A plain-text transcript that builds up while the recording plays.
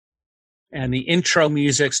and the intro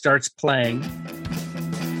music starts playing.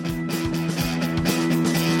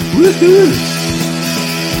 Woohoo!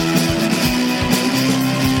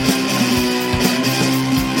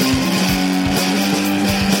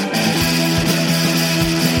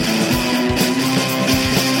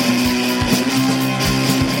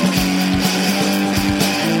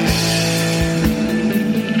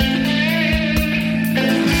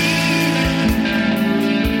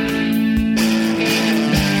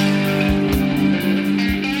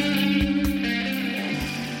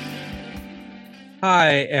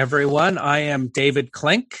 Hi, everyone. I am David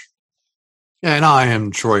Clink. And I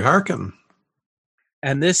am Troy Harkin.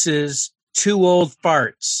 And this is Two Old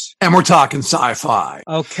Farts. And we're talking sci-fi.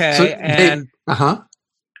 Okay, So, and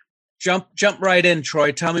jump right in,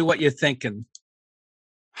 Troy. Tell me what you're thinking.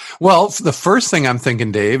 Well, the first thing I'm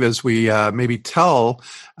thinking, Dave, is we maybe tell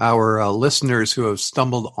our listeners who have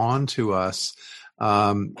stumbled onto us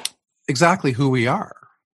exactly who we are.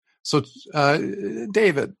 So,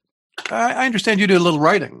 David, I understand you do a little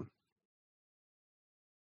writing.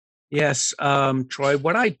 Yes, Troy,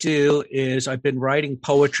 what I do is I've been writing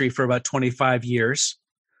poetry for about 25 years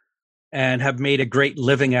and have made a great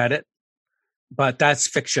living at it, but that's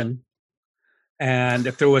fiction. And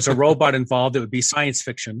if there was a robot involved, it would be science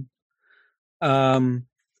fiction. And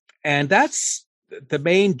that's the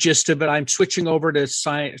main gist of it. I'm switching over to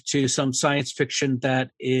some science fiction that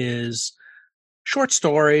is short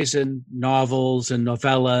stories and novels and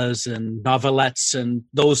novellas and novelettes and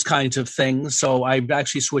those kinds of things. So I'm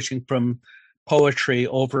actually switching from poetry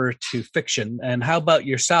over to fiction. And how about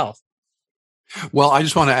yourself? Well, I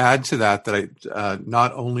just want to add to that I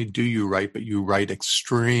not only do you write, but you write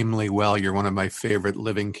extremely well. You're one of my favorite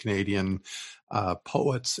living Canadian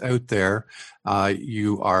poets out there.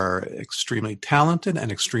 You are extremely talented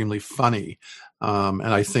and extremely funny. And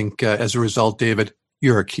I think as a result, David,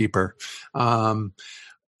 you're a keeper.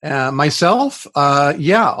 Myself,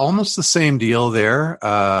 almost the same deal there.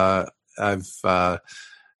 I've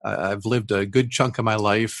lived a good chunk of my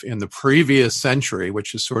life in the previous century,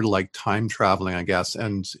 which is sort of like time traveling, I guess.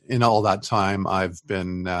 And in all that time, I've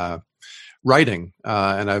been writing,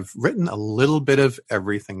 and I've written a little bit of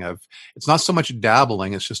everything. It's not so much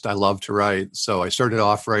dabbling; it's just I love to write. So I started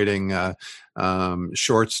off writing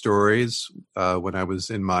short stories when I was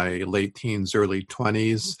in my late teens, early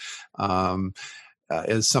 20s.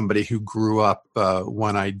 As somebody who grew up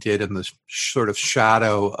when I did in the sort of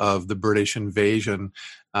shadow of the British invasion,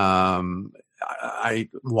 I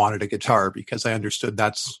wanted a guitar because I understood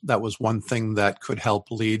that was one thing that could help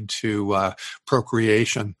lead to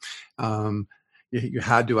procreation. You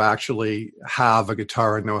had to actually have a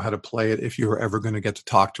guitar and know how to play it if you were ever going to get to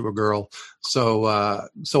talk to a girl. So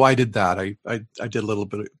I did that. I did a little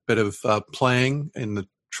bit of playing in the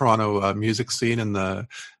Toronto music scene in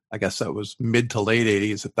I guess that was mid to late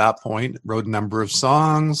 80s at that point. Wrote a number of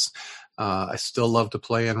songs. I still love to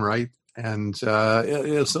play and write. And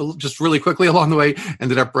so just really quickly along the way,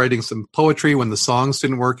 ended up writing some poetry when the songs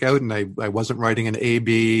didn't work out. And I wasn't writing an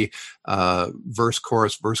A-B verse,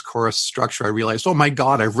 chorus structure. I realized, oh my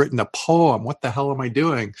God, I've written a poem. What the hell am I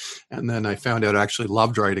doing? And then I found out I actually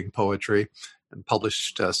loved writing poetry and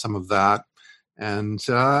published some of that. And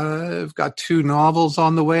I've got 2 novels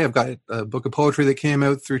on the way. I've got a book of poetry that came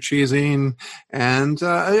out through Cheesine and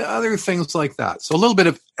other things like that. So a little bit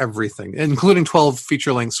of everything, including 12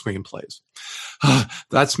 feature-length screenplays.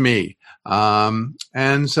 That's me. And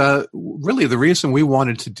really the reason we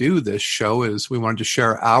wanted to do this show is we wanted to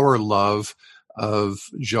share our love of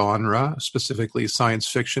genre, specifically science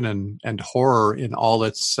fiction and horror in all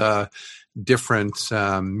its different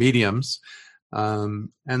mediums.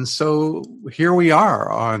 And so here we are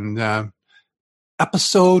on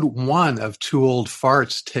episode 1 of Two Old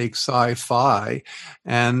Farts Take Sci-Fi.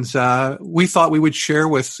 And we thought we would share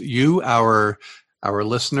with you, our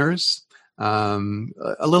listeners, a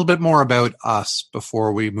little bit more about us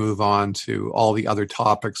before we move on to all the other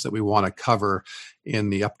topics that we want to cover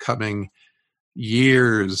in the upcoming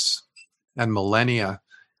years and millennia.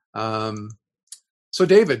 So,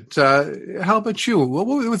 David, how about you? What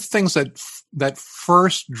were the things that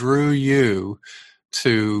first drew you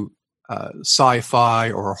to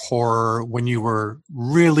sci-fi or horror when you were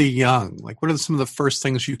really young? Like, what are some of the first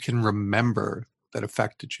things you can remember that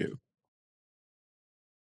affected you?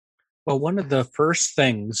 Well, one of the first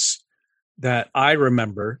things that I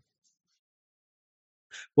remember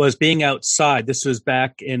was being outside. This was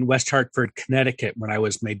back in West Hartford, Connecticut, when I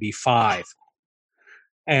was maybe 5.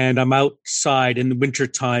 And I'm outside in the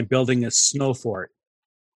wintertime building a snow fort.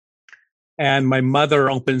 And my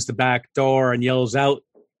mother opens the back door and yells out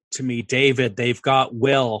to me, David, they've got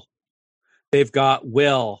Will. They've got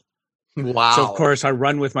Will. So of Wow. course I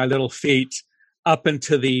run with my little feet up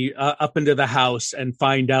into the house and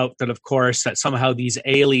find out that of course that somehow these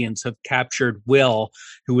aliens have captured Will,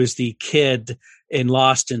 who is the kid in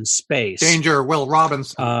Lost in Space. Danger, Will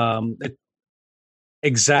Robinson.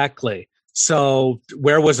 Exactly. So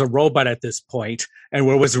where was a robot at this point, and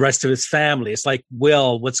where was the rest of his family? It's like,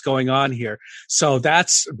 Will, what's going on here? So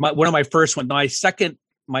that's one of my first ones.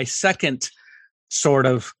 My second sort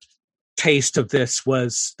of taste of this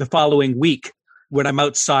was the following week when I'm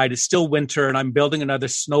outside. It's still winter and I'm building another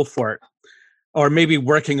snow fort, or maybe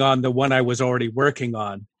working on the one I was already working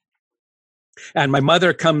on. And my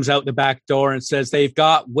mother comes out the back door and says, they've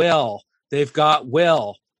got Will. They've got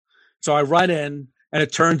Will. So I run in, and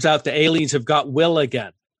it turns out the aliens have got Will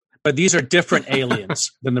again. But these are different aliens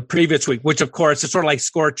than the previous week, which, of course, is sort of like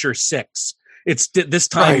Scorcher 6. This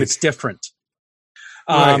time it's different.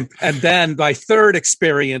 And then my third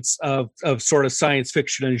experience of sort of science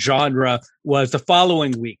fiction and genre was the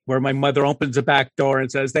following week, where my mother opens the back door and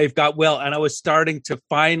says, they've got Will. And I was starting to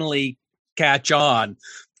finally catch on,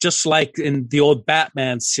 just like in the old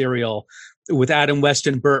Batman serial with Adam West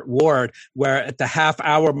and Burt Ward, where at the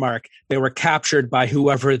half-hour mark, they were captured by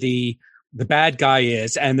whoever the bad guy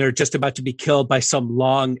is, and they're just about to be killed by some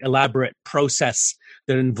long, elaborate process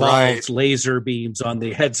that involves laser beams on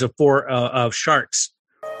the heads of sharks.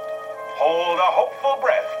 Hold a hopeful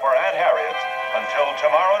breath for Aunt Harriet until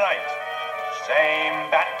tomorrow night.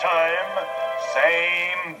 Same bat time,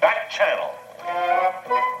 same bat channel.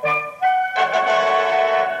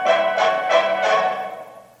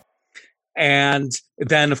 And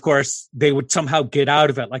then, of course, they would somehow get out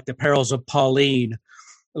of it, like The Perils of Pauline,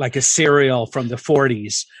 like a serial from the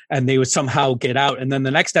 40s, and they would somehow get out. And then the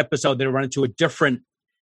next episode, they run into a different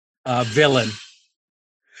villain.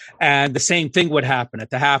 And the same thing would happen at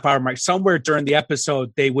the half-hour mark. Somewhere during the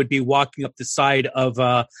episode, they would be walking up the side of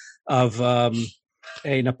an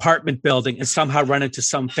apartment building and somehow run into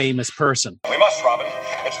some famous person. We must, Robin.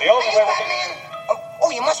 It's the only way we can... Oh,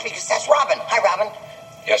 you must, because that's Robin. Hi, Robin.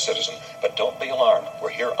 Yes, citizen, but don't be alarmed. We're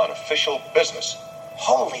here on official business.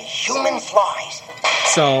 Holy human flies.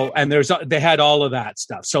 So, and they had all of that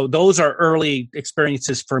stuff. So those are early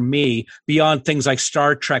experiences for me, beyond things like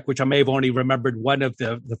Star Trek, which I may have only remembered one of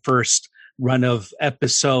the first run of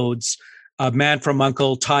episodes, Man from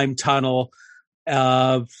U.N.C.L.E., Time Tunnel,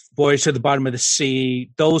 Voyage to the Bottom of the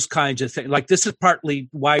Sea, those kinds of things. Like, this is partly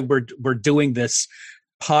why we're doing this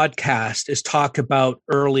podcast, is talk about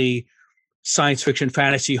early science fiction,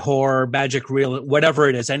 fantasy, horror, magic, real, whatever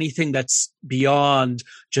it is, anything that's beyond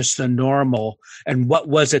just the normal. And what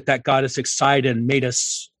was it that got us excited and made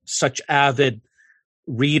us such avid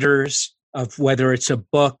readers of, whether it's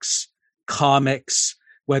books, comics,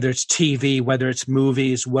 whether it's TV, whether it's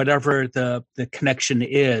movies, whatever the connection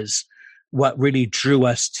is, what really drew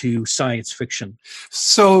us to science fiction.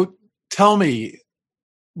 So tell me,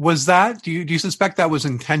 was that, do you suspect that was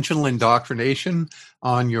intentional indoctrination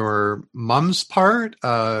on your mom's part?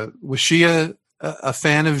 Was she a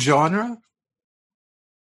fan of genre?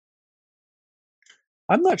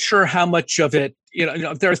 I'm not sure how much of it,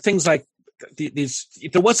 there are things like these,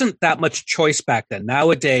 there wasn't that much choice back then.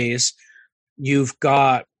 Nowadays, you've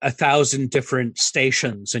got 1,000 different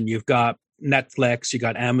stations, and you've got Netflix, you've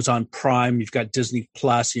got Amazon Prime, you've got Disney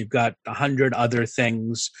Plus, you've got 100 other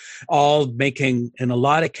things, all making, in a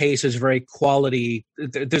lot of cases, very quality.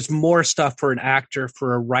 There's more stuff for an actor,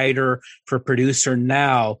 for a writer, for a producer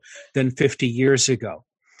now than 50 years ago.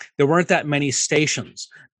 There weren't that many stations,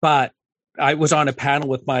 but I was on a panel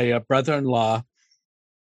with my brother-in-law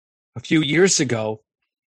a few years ago.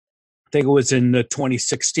 I think it was in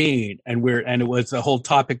 2016, and the whole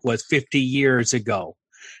topic was 50 years ago.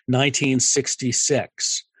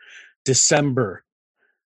 1966, December,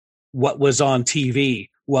 what was on TV?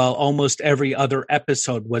 Well, almost every other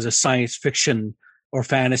episode was a science fiction or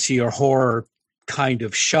fantasy or horror kind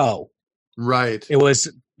of show. Right. It was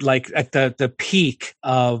like at the peak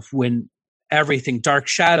of when everything, Dark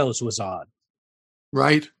Shadows was on.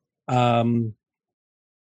 Right. And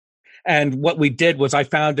what we did was I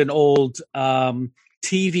found an old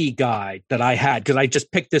TV guide that I had, because I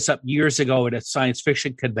just picked this up years ago at a science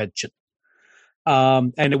fiction convention.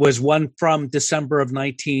 And it was one from December of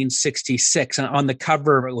 1966. And on the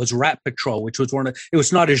cover, it was Rat Patrol, which was it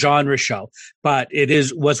was not a genre show, but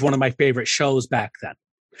was one of my favorite shows back then.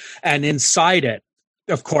 And inside it,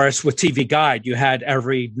 of course, with TV Guide, you had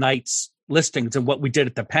every night's listings. And what we did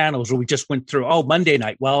at the panels, where we just went through, Monday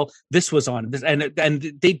night, well, this was on,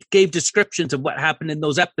 and they gave descriptions of what happened in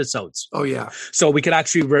those episodes. Oh, yeah. So we could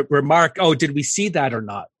actually remark, did we see that or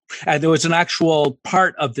not? And there was an actual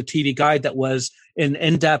part of the TV guide that was an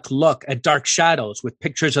in-depth look at Dark Shadows with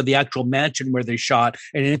pictures of the actual mansion where they shot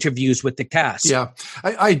and interviews with the cast. Yeah,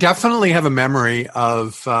 I definitely have a memory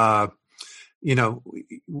of,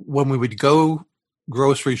 when we would go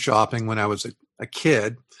grocery shopping when I was a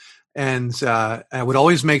kid, and I would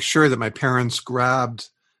always make sure that my parents grabbed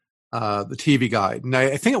the TV guide. And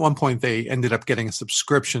I think at one point they ended up getting a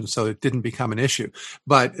subscription, so it didn't become an issue.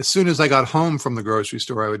 But as soon as I got home from the grocery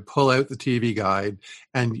store, I would pull out the TV guide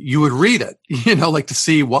and you would read it, like to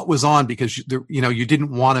see what was on, because, you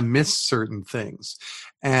didn't want to miss certain things.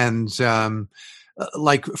 And,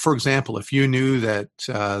 like, for example, if you knew that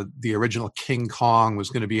the original King Kong was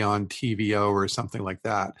going to be on TVO or something like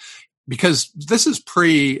that, because this is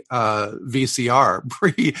pre VCR,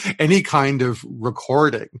 pre any kind of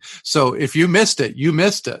recording. So if you missed it, you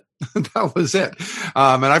missed it. That was it.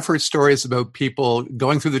 And I've heard stories about people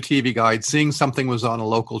going through the TV guide, seeing something was on a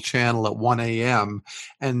local channel at 1 a.m.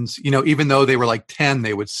 And, even though they were like 10,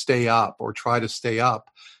 they would stay up or try to stay up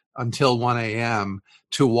until 1 a.m.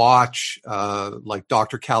 to watch like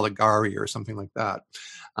Dr. Caligari or something like that.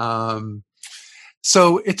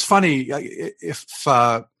 So it's funny,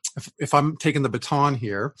 if I'm taking the baton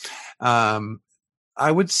here,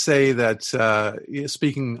 I would say that,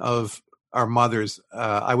 speaking of our mothers,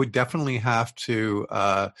 I would definitely have to,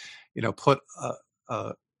 put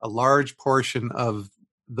a large portion of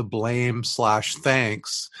the blame /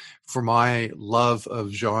 thanks for my love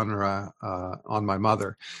of genre on my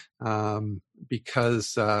mother,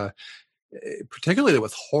 because particularly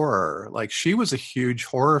with horror, like, she was a huge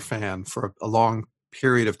horror fan for a long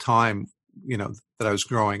period of time, that I was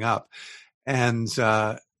growing up. And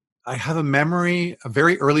I have a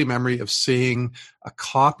very early memory of seeing a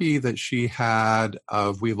copy that she had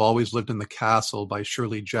of We've Always Lived in the Castle by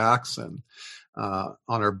Shirley Jackson on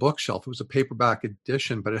our bookshelf. It was a paperback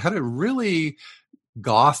edition, but it had a really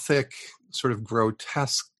gothic, sort of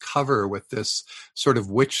grotesque cover with this sort of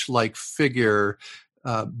witch-like figure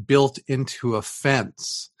built into a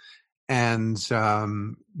fence. And,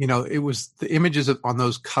 it was the images on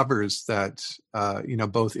those covers that,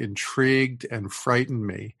 both intrigued and frightened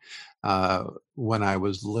me when I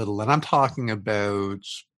was little. And I'm talking about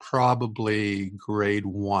probably grade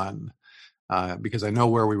 1, because I know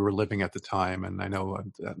where we were living at the time, and I know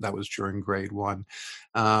that was during grade 1.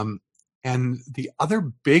 And the other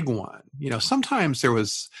big one, sometimes there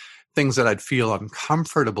was things that I'd feel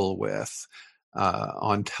uncomfortable with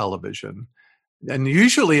on television. And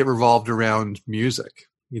usually it revolved around music,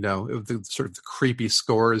 the sort of the creepy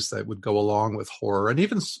scores that would go along with horror and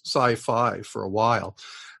even sci-fi for a while.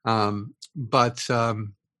 But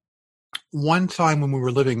one time when we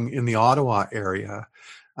were living in the Ottawa area,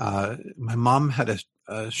 my mom had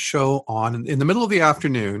a show on in the middle of the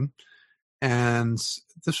afternoon. And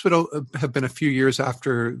this would have been a few years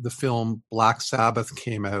after the film Black Sabbath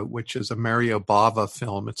came out, which is a Mario Bava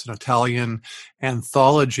film. It's an Italian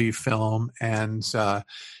anthology film, and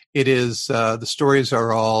it is the stories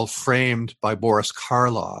are all framed by Boris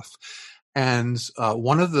Karloff. And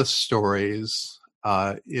one of the stories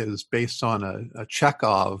is based on a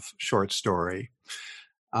Chekhov short story.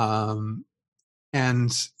 And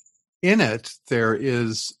in it, there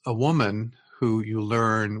is a woman who you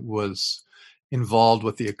learn was involved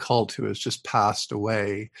with the occult, who has just passed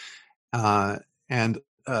away. And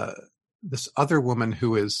this other woman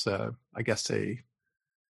who is, I guess, a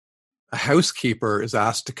housekeeper is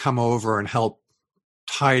asked to come over and help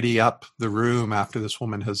tidy up the room after this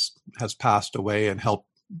woman has passed away and help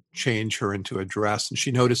change her into a dress. And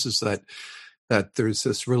she notices that there's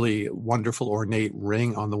this really wonderful ornate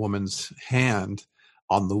ring on the woman's hand,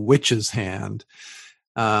 on the witch's hand.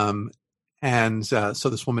 And so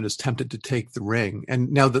this woman is tempted to take the ring.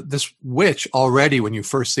 And now this witch, already when you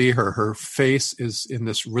first see her, her face is in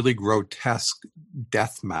this really grotesque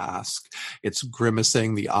death mask. It's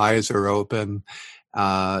grimacing. The eyes are open.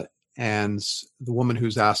 And the woman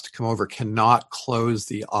who's asked to come over cannot close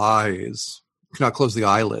the eyelids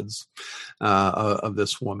of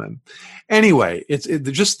this woman. Anyway,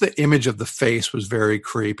 just the image of the face was very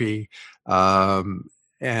creepy.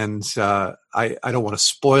 And I don't want to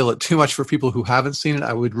spoil it too much for people who haven't seen it.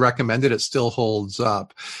 I would recommend it. It still holds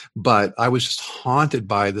up. But I was just haunted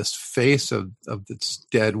by this face of this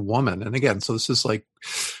dead woman. And again, so this is like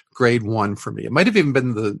grade 1 for me. It might have even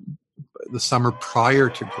been the summer prior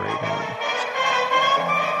to grade 1.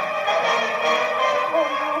 Oh,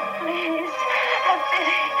 no, please. Have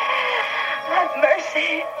pity. Have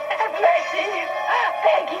mercy. Have mercy.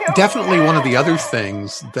 Thank you. Definitely one of the other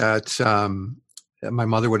things that my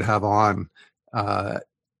mother would have on,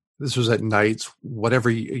 this was at nights,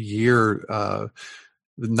 whatever year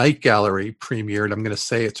the Night Gallery premiered. I'm going to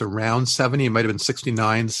say it's around 70. It might have been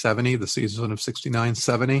 69, 70, the season of 69,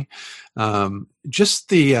 70. Just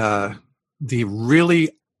the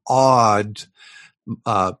really odd,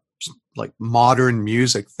 like modern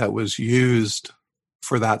music that was used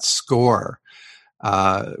for that score,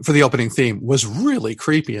 for the opening theme, was really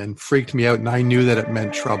creepy and freaked me out. And I knew that it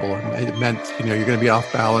meant trouble. And it meant, you're going to be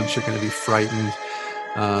off balance. You're going to be frightened.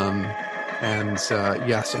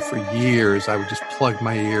 So for years, I would just plug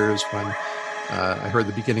my ears when I heard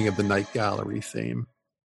the beginning of the Night Gallery theme.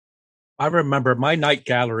 I remember my Night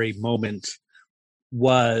Gallery moment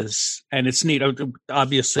was, and it's neat.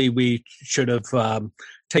 Obviously, we should have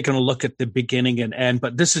taken a look at the beginning and end,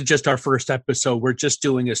 but this is just our first episode. We're just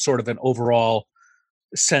doing a sort of an overall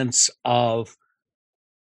sense of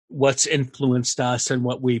what's influenced us and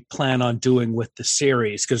what we plan on doing with the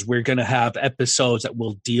series, because we're going to have episodes that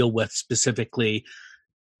will deal with specifically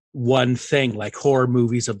one thing, like horror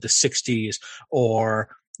movies of the 60s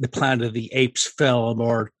or the Planet of the Apes film,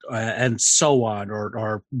 or and so on,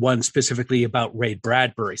 or one specifically about Ray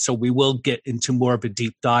Bradbury. So we will get into more of a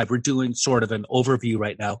deep dive. We're doing sort of an overview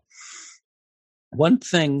right now. One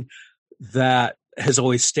thing that has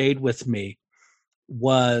always stayed with me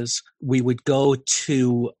was we would go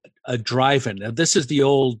to a drive-in. Now, this is the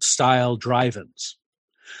old style drive-ins,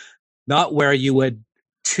 not where you would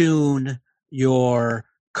tune your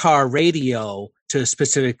car radio to a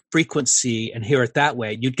specific frequency and hear it that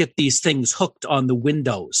way. You'd get these things hooked on the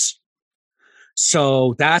windows.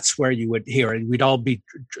 So that's where you would hear it. We'd all be,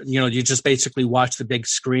 you just basically watch the big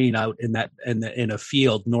screen out in a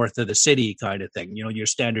field north of the city kind of thing, your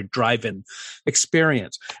standard drive-in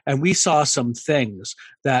experience. And we saw some things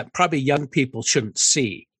that probably young people shouldn't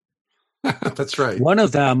see. That's right. One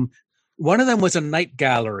of them was a Night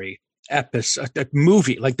Gallery episode, a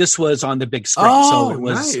movie. Like, this was on the big screen. Oh, so it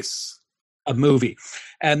was nice. A movie.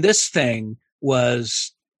 And this thing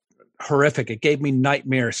was horrific. It gave me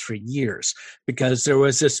nightmares for years, because there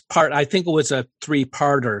was this part, I think it was a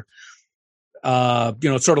 3-parter,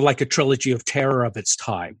 sort of like a trilogy of terror of its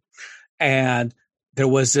time. And there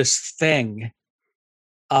was this thing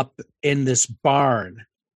up in this barn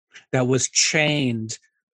that was chained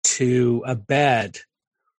to a bed,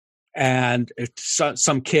 and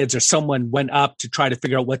some kids or someone went up to try to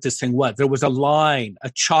figure out what this thing was. There was a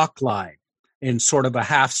chalk line in sort of a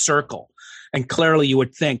half circle. And clearly you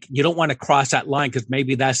would think you don't want to cross that line, because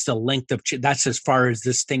maybe that's the length of, that's as far as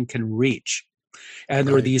this thing can reach. And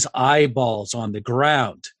there were these eyeballs on the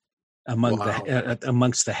ground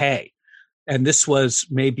amongst the hay. And this was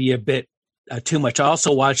maybe a bit too much. I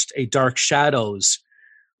also watched a Dark Shadows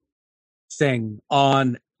thing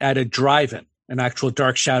at a drive-in, an actual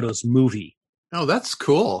Dark Shadows movie. Oh, that's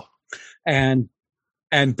cool. And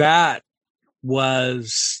that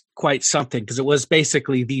was quite something, because it was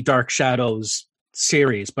basically the Dark Shadows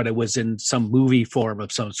series, but it was in some movie form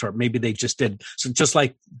of some sort. Maybe they just did, so just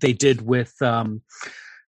like they did with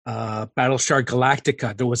Battlestar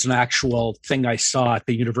Galactica. There was an actual thing I saw at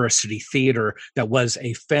the University Theater that was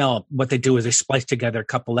a film. What they do is they splice together a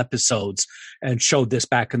couple episodes and showed this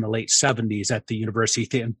back in the late 70s at the University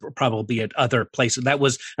Theater, and probably at other places. That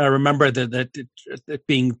was, I remember that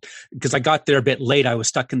being, because I got there a bit late, I was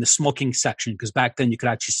stuck in the smoking section, because back then you could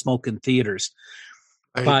actually smoke in theaters.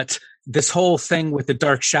 But this whole thing with the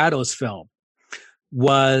Dark Shadows film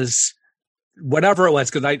was whatever it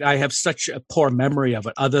was, because I have such a poor memory of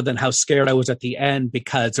it, other than how scared I was at the end,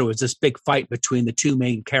 because there was this big fight between the two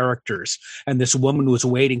main characters, and this woman was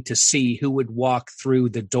waiting to see who would walk through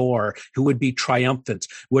the door, who would be triumphant.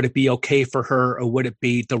 Would it be okay for her, or would it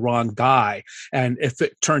be the wrong guy? And if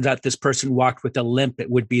it turns out this person walked with a limp,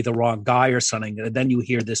 it would be the wrong guy or something. And then you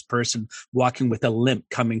hear this person walking with a limp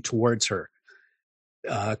coming towards her.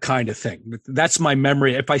 Kind of thing. That's my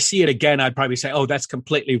memory. If I see it again, I'd probably say, oh, that's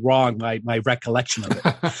completely wrong, my recollection of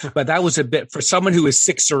it. But that was a bit, for someone who was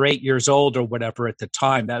 6 or 8 years old or whatever at the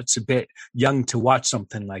time, that's a bit young to watch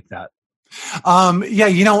something like that.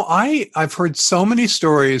 I've heard so many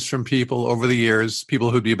stories from people over the years, people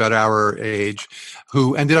who'd be about our age,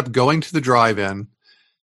 who ended up going to the drive-in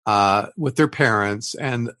with their parents,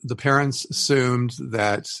 and the parents assumed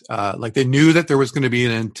that, they knew that there was going to be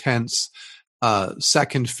an intense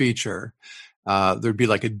second feature. There'd be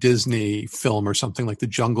like a Disney film or something like The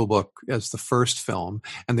Jungle Book as the first film,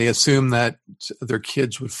 and they assumed that their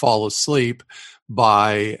kids would fall asleep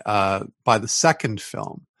by the second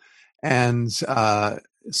film. And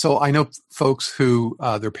so I know folks who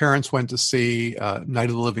their parents went to see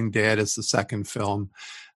Night of the Living Dead as the second film,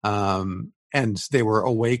 and they were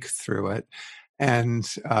awake through it. And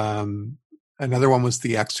another one was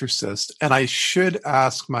The Exorcist. And I should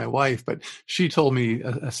ask my wife, but she told me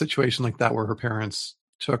a situation like that where her parents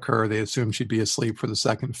took her. They assumed she'd be asleep for the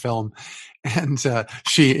second film. And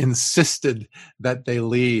she insisted that they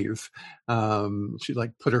leave. She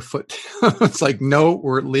like put her foot down. It's like, no,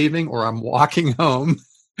 we're leaving or I'm walking home.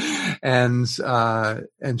 And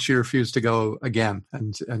she refused to go again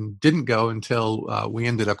and didn't go until we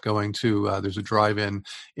ended up going to, there's a drive-in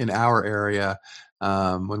in our area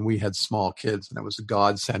when we had small kids, and it was a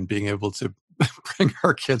godsend being able to bring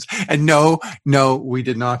our kids. And no, we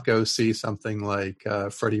did not go see something like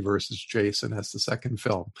Freddy versus Jason as the second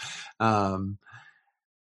film. But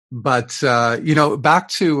back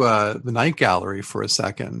to the Night Gallery for a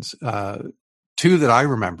second. Two that I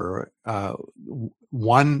remember.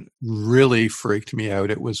 One really freaked me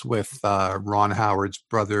out. It was with Ron Howard's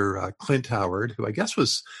brother, Clint Howard, who I guess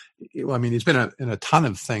was, he's been in a ton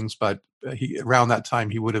of things, but around that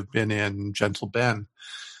time he would have been in Gentle Ben,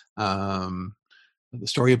 the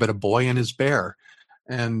story about a boy and his bear.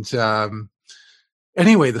 And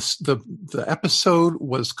anyway, the episode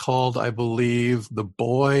was called, I believe, The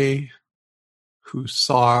Boy Who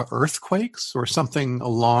Saw Earthquakes or something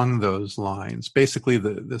along those lines. Basically,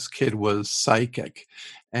 this kid was psychic,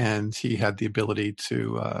 and he had the ability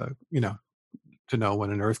to know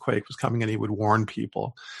when an earthquake was coming, and he would warn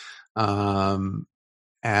people.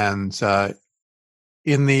 And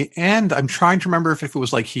in the end, I'm trying to remember if it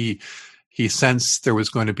was like he sensed there was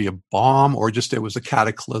going to be a bomb or just it was a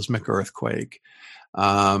cataclysmic earthquake.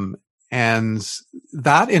 And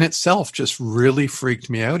that in itself just really freaked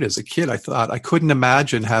me out as a kid. I thought I couldn't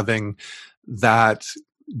imagine having that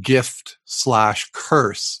gift /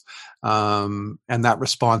 curse, and that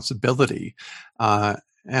responsibility.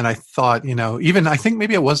 And I thought, I think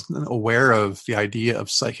maybe I wasn't aware of the idea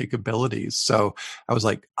of psychic abilities. So I was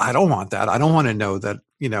like, I don't want that. I don't want to know that,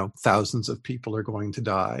 thousands of people are going to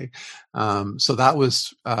die. So that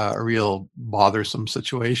was a real bothersome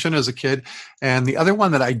situation as a kid. And the other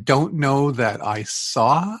one that I don't know that I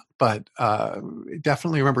saw, but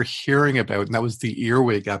definitely remember hearing about, and that was the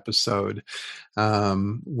earwig episode,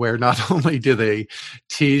 where not only do they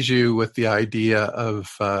tease you with the idea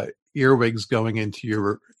of earwigs going into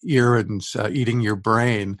your ear and eating your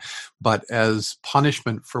brain, but as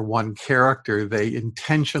punishment for one character, they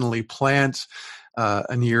intentionally plant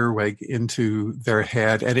an earwig into their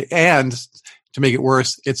head, and to make it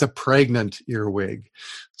worse, it's a pregnant earwig.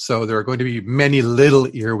 So there are going to be many little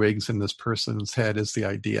earwigs in this person's head is the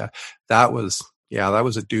idea. That was a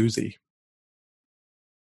doozy.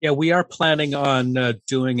 Yeah, we are planning on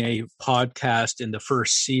doing a podcast in the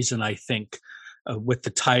first season, I think, with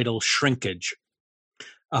the title Shrinkage,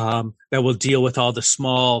 that will deal with all the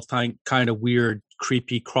small kind of weird,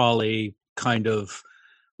 creepy, crawly kind of,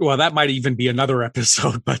 well, that might even be another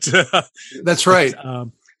episode, but that's right.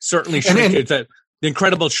 Certainly Shrinkage, the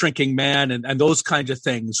Incredible Shrinking Man and those kinds of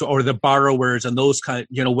things, or the Borrowers and those kind,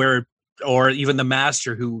 or even the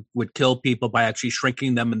Master who would kill people by actually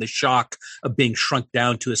shrinking them, and the shock of being shrunk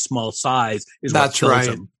down to a small size is what kills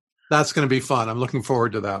them. That's going to be fun. I'm looking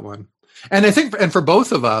forward to that one. And I think, and for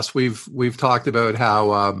both of us, we've talked about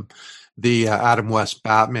how the Adam West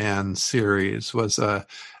Batman series was a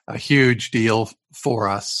huge deal for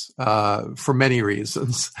us for many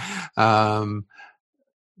reasons.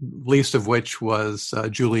 Least of which was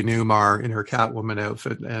Julie Newmar in her Catwoman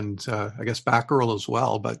outfit, and I guess Batgirl as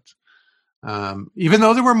well. But even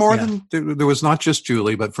though there were more than there was not just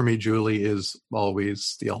Julie, but for me, Julie is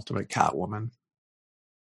always the ultimate Catwoman.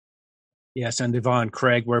 Yes, and Yvonne,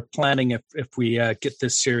 Craig, we're planning if we get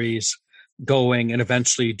this series going and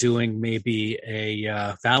eventually doing maybe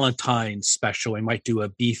a Valentine's special, we might do a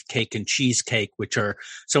beef cake and cheesecake, which are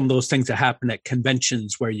some of those things that happen at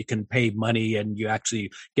conventions where you can pay money and you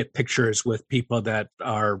actually get pictures with people that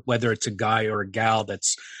are, whether it's a guy or a gal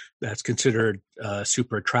that's considered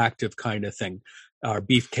super attractive kind of thing. Our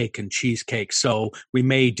beefcake and cheesecake. So we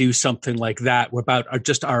may do something like that about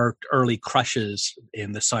just our early crushes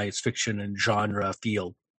in the science fiction and genre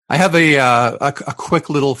field. I have a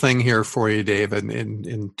quick little thing here for you, David,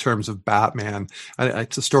 in terms of Batman.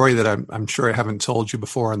 It's a story that I'm sure I haven't told you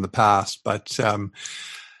before in the past, but so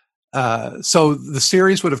the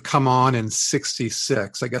series would have come on in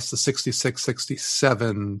 66, I guess the 66,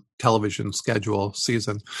 67 television schedule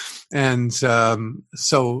season. And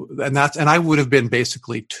I would have been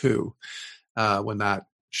basically 2 when that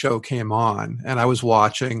show came on, and I was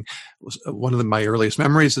watching. One of my earliest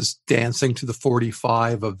memories is dancing to the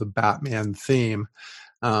 45 of the Batman theme.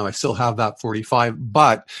 I still have that 45,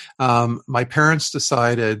 but my parents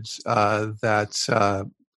decided that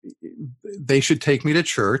they should take me to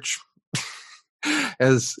church.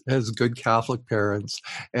 as good Catholic parents.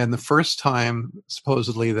 And the first time,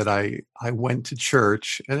 supposedly, that I went to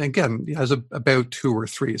church, and again, I was about 2 or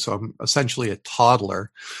 3, so I'm essentially a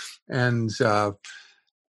toddler. And the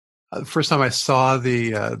first time I saw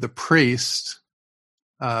the priest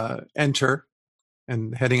enter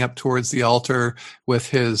and heading up towards the altar with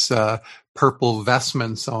his purple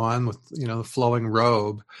vestments on, with the flowing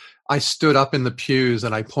robe, I stood up in the pews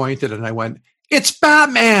and I pointed and I went, "It's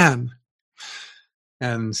Batman!"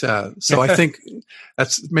 And so I think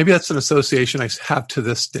that's an association I have to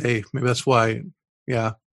this day. Maybe that's why,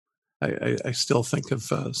 I still think of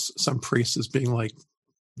some priests as being like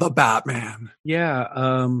the Batman.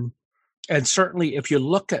 Yeah. And certainly if you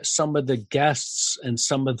look at some of the guests and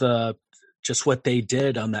some of the just what they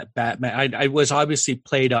did on that Batman, I was obviously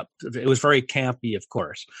played up. It was very campy, of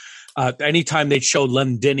course. Anytime they'd show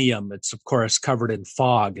Londinium, it's of course covered in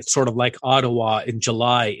fog. It's sort of like Ottawa in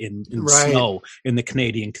July in Right. snow in the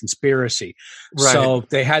Canadian Conspiracy. Right. So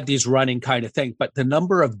they had these running kind of thing. But the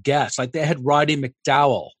number of guests, like they had Roddy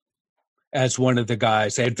McDowell as one of the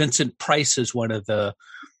guys. They had Vincent Price as one of the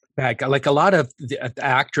bad guys. Like a lot of the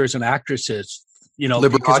actors and actresses, because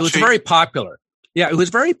it was Liberace. very popular. Yeah, it was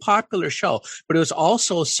a very popular show, but it was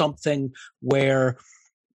also something where,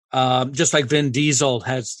 just like Vin Diesel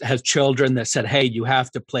has children that said, "Hey, you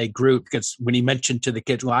have to play Groot," because when he mentioned to the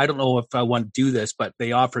kids, "Well, I don't know if I want to do this, but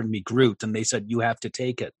they offered me Groot," and they said, "You have to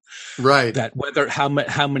take it." Right. That whether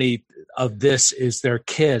how many of this is their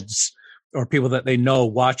kids or people that they know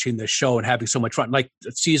watching the show and having so much fun, like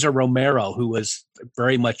Cesar Romero, who was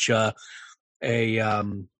very much a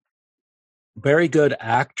very good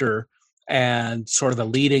actor and sort of the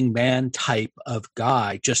leading man type of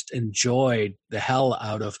guy, just enjoyed the hell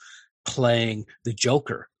out of playing the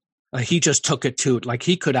Joker. He just took it to, like,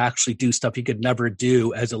 he could actually do stuff he could never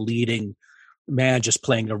do as a leading man, just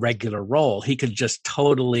playing a regular role. He could just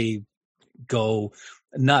totally go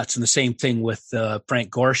nuts. And the same thing with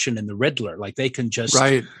Frank Gorshin and the Riddler. Like, they can just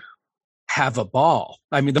have a ball.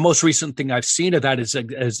 I mean, the most recent thing I've seen of that is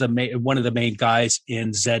one of the main guys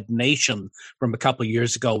in Zed Nation from a couple of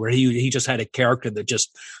years ago, where he just had a character that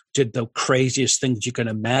just did the craziest things you can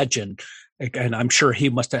imagine. And I'm sure he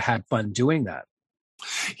must have had fun doing that.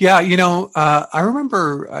 Yeah, I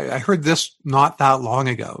remember I heard this not that long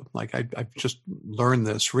ago. Like I've just learned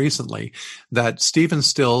this recently, that Stephen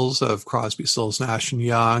Stills of Crosby, Stills, Nash &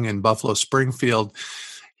 Young and Buffalo Springfield,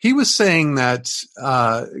 he was saying that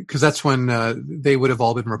because that's when they would have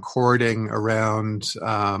all been recording around,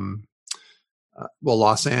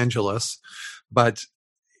 Los Angeles. But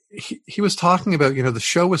he was talking about, the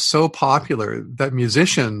show was so popular that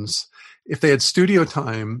musicians, if they had studio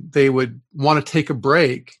time, they would want to take a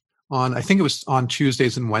break on, I think it was on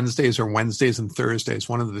Tuesdays and Wednesdays or Wednesdays and Thursdays,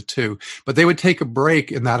 one of the two. But they would take a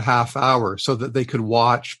break in that half hour so that they could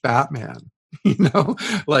watch Batman.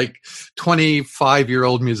 Like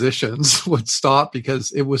 25-year-old musicians would stop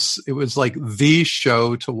because it was like the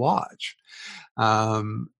show to watch.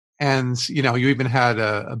 And, you even had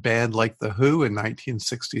a band like The Who in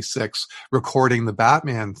 1966 recording the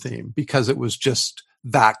Batman theme because it was just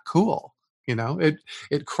that cool.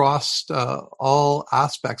 It crossed all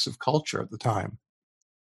aspects of culture at the time.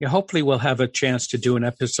 Yeah, hopefully we'll have a chance to do an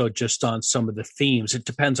episode just on some of the themes. It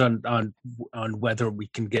depends on whether we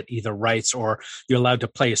can get either rights or you're allowed to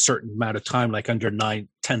play a certain amount of time, like under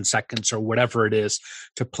 9-10 seconds or whatever it is,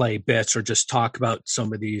 to play bits or just talk about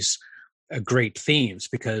some of these great themes,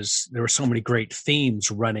 because there were so many great themes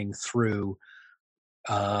running through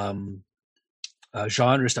genre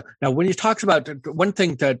stuff. Now, when you talk about one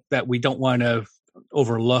thing that we don't want to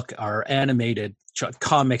overlook are animated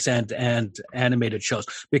comics and animated shows,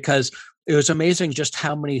 because it was amazing just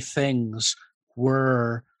how many things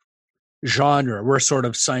were sort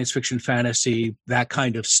of science fiction, fantasy, that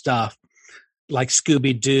kind of stuff, like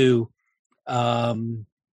Scooby-Doo.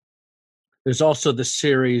 There's also the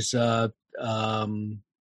series with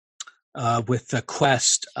the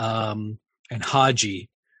Quest and Haji.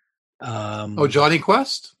 Johnny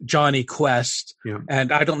Quest? Johnny Quest. Yeah.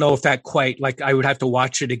 And I don't know if that quite, like, I would have to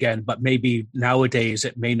watch it again, but maybe nowadays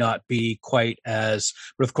it may not be quite as,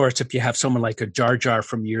 but of course, if you have someone like a Jar Jar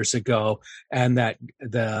from years ago and that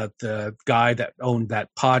the guy that owned that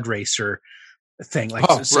pod racer thing,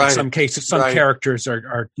 like some cases, some characters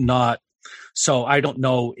are not. So I don't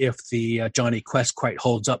know if the Johnny Quest quite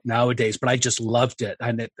holds up nowadays, but I just loved it.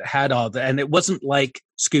 And it had all the, and it wasn't like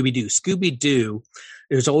Scooby-Doo. Scooby-Doo,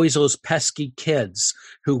 there's always those pesky kids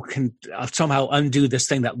who can somehow undo this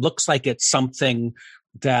thing that looks like it's something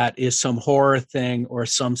that is some horror thing or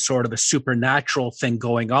some sort of a supernatural thing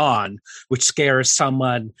going on, which scares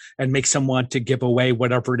someone and makes them want to give away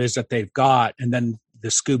whatever it is that they've got. And then the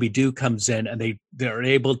Scooby-Doo comes in and they're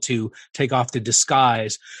able to take off the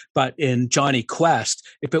disguise. But in Johnny Quest,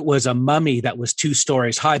 if it was a mummy that was 2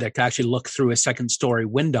 stories high that could actually look through a 2nd-story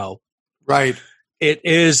window, right, it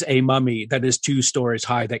is a mummy that is 2 stories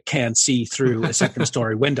high that can see through a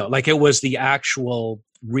 2nd-story window. Like it was the actual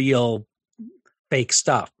real fake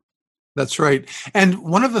stuff. That's right. And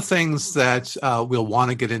one of the things that we'll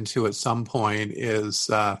want to get into at some point is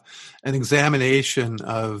an examination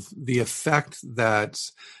of the effect that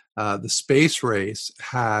the space race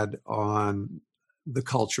had on the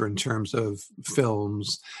culture in terms of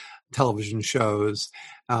films, television shows,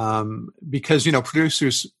 because,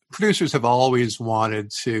 producers have always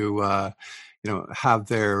wanted to have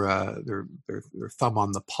their thumb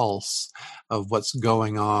on the pulse of what's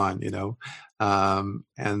going on,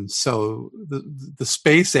 and so the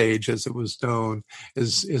space age, as it was known,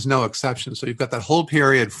 is no exception. So you've got that whole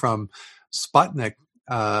period from Sputnik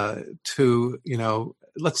to,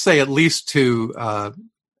 let's say at least to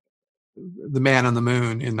the Man on the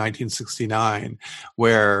Moon in 1969,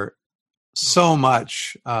 where so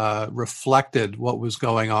much reflected what was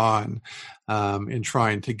going on in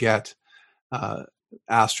trying to get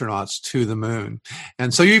astronauts to the moon.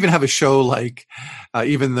 And so you even have a show like,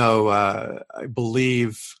 even though I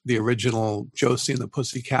believe the original Josie and the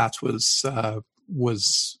Pussycats was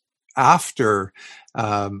after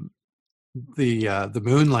the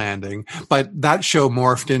moon landing, but that show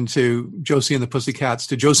morphed into Josie and the Pussycats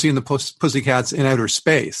to Josie and the Pussycats in outer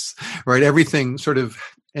space, right? Everything sort of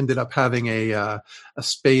ended up having a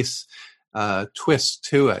space twist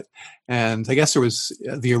to it. And I guess there was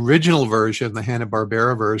the original version, the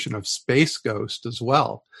Hanna-Barbera version of Space Ghost as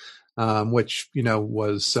well, which,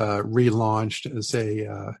 was relaunched as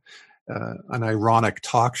an ironic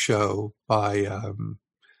talk show by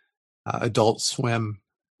Adult Swim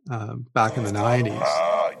back in the 90s.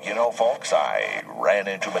 Folks, I ran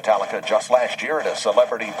into Metallica just last year at a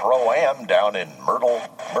celebrity pro-am down in Myrtle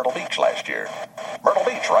Beach last year. Myrtle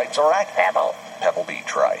Beach, right, Zorak? Pebble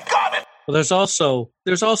Beach, right. Got it! Well, there's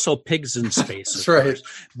also pigs in space. That's right.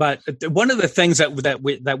 But one of the things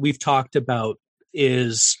that we've talked about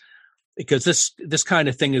is, because this kind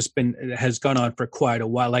of thing has gone on for quite a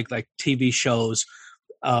while, like TV shows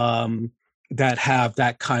that have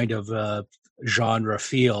that kind of genre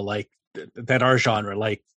feel, like that are genre,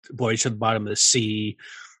 like Voyage to the Bottom of the Sea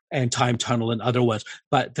and Time Tunnel and other ones.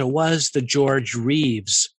 But there was the George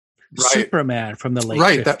Reeves Superman from the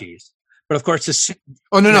late 50s. But of course, I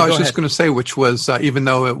was just going to say, which was, even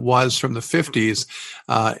though it was from the 50s,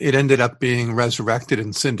 it ended up being resurrected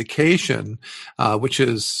in syndication, which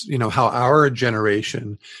is, how our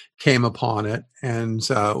generation came upon it. And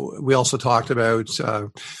we also talked about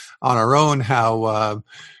on our own how,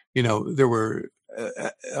 there were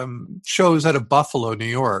shows out of Buffalo, New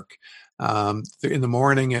York. In the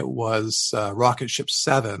morning, it was Rocket Ship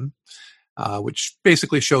 7. Which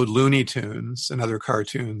basically showed Looney Tunes and other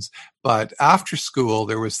cartoons. But after school,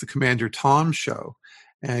 there was the Commander Tom show.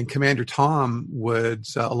 And Commander Tom would,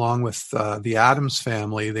 along with the Addams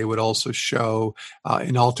Family, they would also show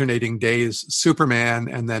in alternating days Superman,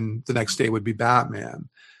 and then the next day would be Batman.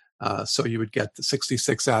 So you would get the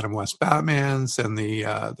 66 Adam West Batmans and the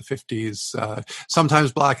 50s,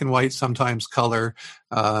 sometimes black and white, sometimes color,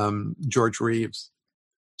 George Reeves.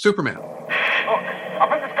 Superman.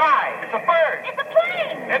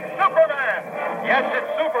 It's Superman! Yes, it's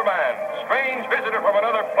Superman, strange visitor from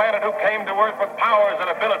another planet who came to Earth with powers and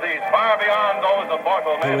abilities far beyond those of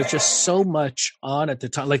mortal men. There was just so much on at the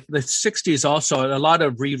time. Like the 60s also, a lot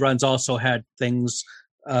of reruns also had things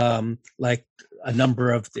like a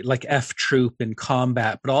number of, like F Troop and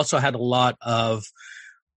Combat, but also had a lot of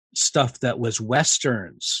stuff that was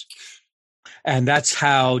Westerns. And that's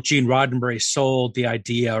how Gene Roddenberry sold the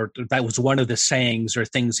idea, or that was one of the sayings or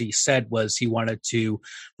things he said, was he wanted to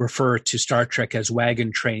refer to Star Trek as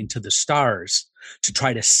Wagon Train to the Stars, to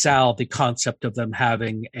try to sell the concept of them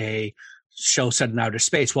having a show set in outer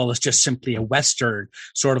space. Well, it's just simply a Western,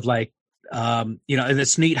 sort of like, and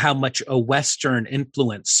it's neat how much a Western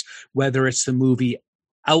influence, whether it's the movie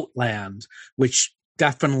Outland, which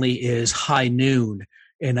definitely is high noon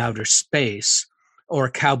in outer space, or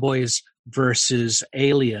Cowboys versus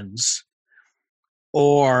Aliens,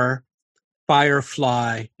 or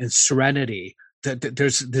Firefly and Serenity.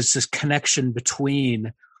 There's this connection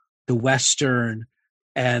between the Western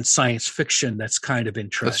and science fiction that's kind of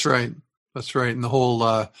interesting. That's right. And the whole,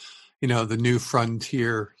 the new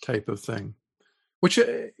frontier type of thing. Which,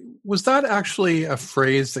 was that actually a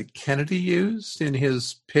phrase that Kennedy used in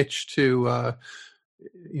his pitch to,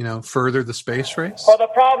 further the space race? For the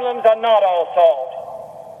problems are not all solved,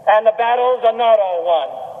 and the battles are not all won.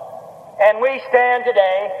 And we stand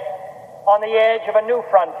today on the edge of a new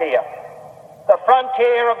frontier, the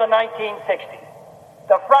frontier of the 1960s,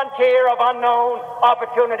 the frontier of unknown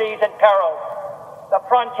opportunities and perils, the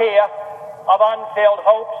frontier of unfilled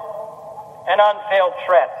hopes and unfilled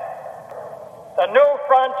threats. The new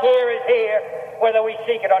frontier is here, whether we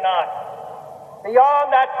seek it or not.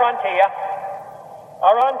 Beyond that frontier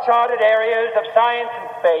are uncharted areas of science and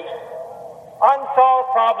space,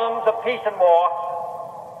 unsolved problems of peace and war,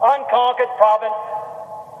 unconquered province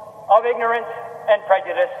of ignorance and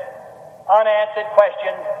prejudice, unanswered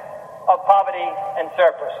questions of poverty and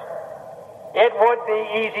surplus. It would be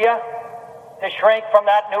easier to shrink from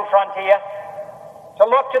that new frontier, to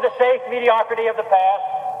look to the safe mediocrity of the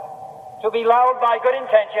past, to be lulled by good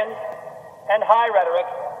intentions and high rhetoric,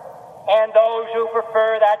 and those who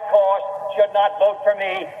prefer that course should not vote for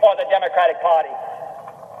me or the Democratic Party.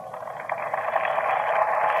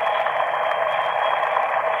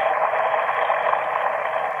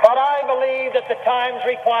 But I believe that the times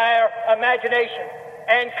require imagination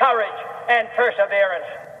and courage and perseverance.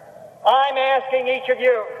 I'm asking each of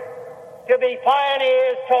you to be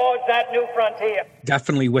pioneers towards that new frontier.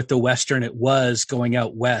 Definitely with the Western, it was going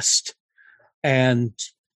out west and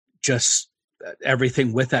just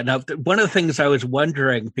everything with that. Now, one of the things I was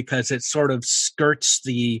wondering, because it sort of skirts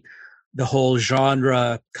the whole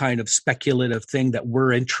genre kind of speculative thing that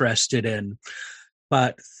we're interested in,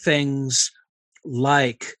 but things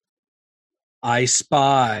like I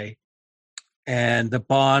Spy and the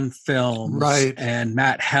Bond films, right, and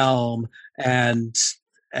Matt Helm and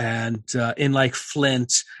In Like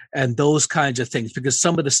Flint and those kinds of things, because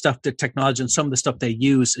some of the stuff, the technology and some of the stuff they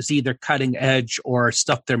use is either cutting edge or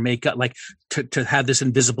stuff they're making, like to have this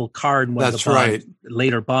invisible card in one of the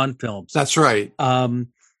later Bond films. That's right.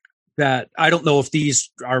 That I don't know if these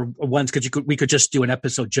are ones, because we could just do an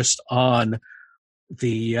episode just on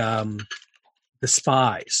the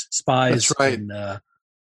spies. That's right.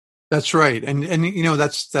 That's right. And you know,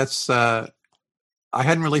 that's I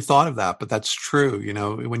hadn't really thought of that, but that's true. You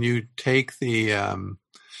know, when you take the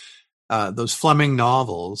those Fleming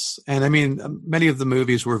novels, and I mean, many of the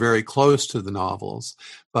movies were very close to the novels,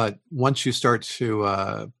 but once you start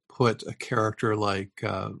to put a character like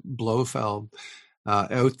Blofeld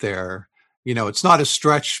out there, you know, it's not a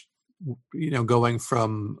stretch, you know, going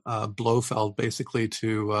from Blofeld basically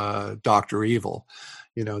to Dr. Evil.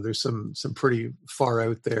 You know, there's some pretty far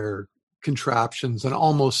out there contraptions and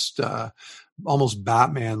almost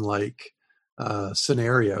Batman-like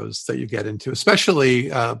scenarios that you get into, especially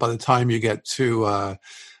by the time you get to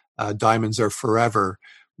Diamonds Are Forever,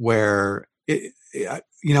 where you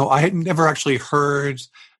know, I had never actually heard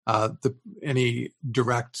any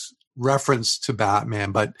direct reference to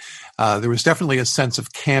Batman, but there was definitely a sense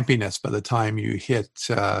of campiness by the time you hit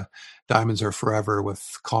Diamonds Are Forever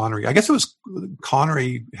with Connery. I guess it was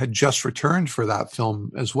Connery had just returned for that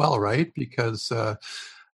film as well, right? Because what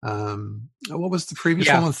was the previous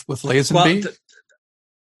one with Lazenby?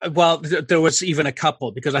 Well, there was even a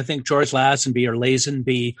couple, because I think George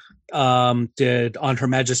Lazenby did On Her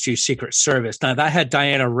Majesty's Secret Service. Now that had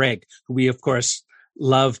Diana Rigg, who we of course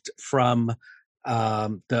loved from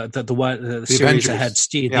the series Avengers. That had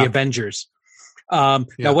Steve, the Avengers. Now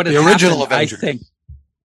what the original Avengers. I think,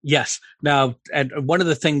 yes. Now, and one of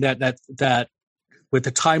the things that with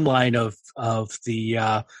the timeline of the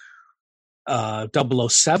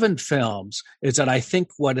 007 films is that I think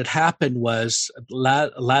what had happened was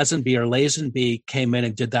Lazenby came in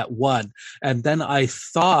and did that one, and then I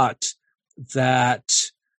thought that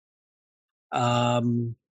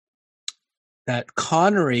that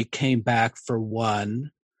Connery came back for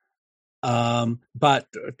one, but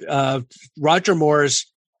Roger Moore's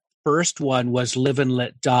first one was Live and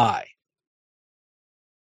Let Die.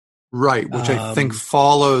 Right, which I think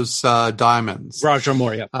follows Diamonds. Roger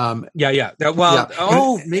Moore,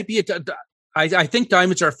 maybe it. I think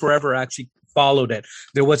Diamonds Are Forever actually followed it.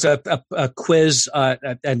 There was a quiz,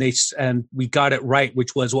 and we got it right,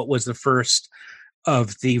 which was what was the first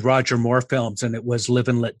of the Roger Moore films, and it was Live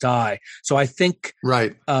and Let Die. So I think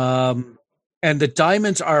right. And the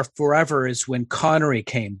Diamonds Are Forever is when Connery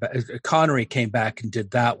came back and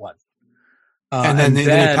did that one. And then he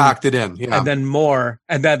packed it in. Yeah. And then Moore,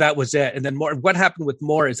 and that was it. And then Moore. What happened with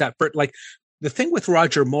Moore is that, like, the thing with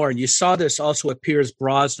Roger Moore, and you saw this also with Pierce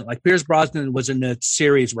Brosnan. Like, Pierce Brosnan was in a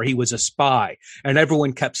series where he was a spy, and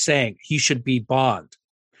everyone kept saying he should be Bond.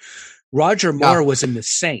 Roger Moore was in The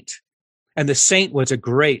Saint, And The Saint was a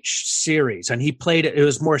great series, and he played it. It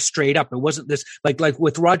was more straight up. It wasn't this like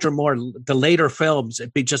with Roger Moore. The later films,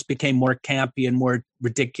 just became more campy and more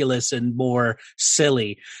ridiculous and more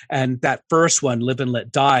silly. And that first one, Live and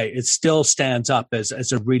Let Die, it still stands up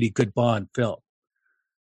as a really good Bond film.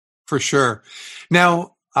 For sure.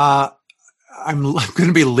 Now, I'm going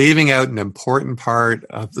to be leaving out an important part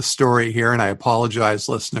of the story here, and I apologize,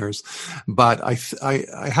 listeners. But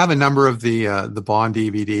I have a number of the Bond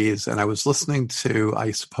DVDs, and I was listening to,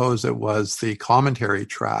 I suppose it was the commentary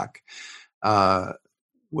track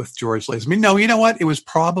with George Lazenby. No, you know what? It was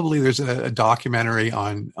probably, there's a documentary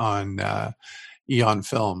on Eon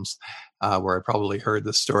Films where I probably heard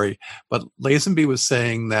this story. But Lazenby was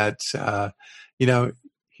saying that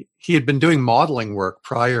he had been doing modeling work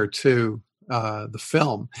prior to the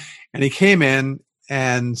film, and he came in,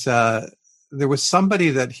 and there was somebody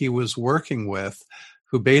that he was working with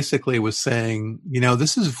who basically was saying,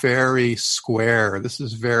 this is very square, this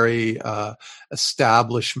is very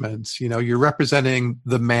establishment, you're representing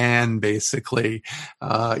the man, basically,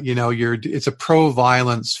 it's a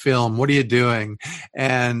pro-violence film, what are you doing?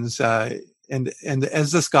 And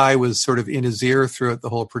as this guy was sort of in his ear throughout the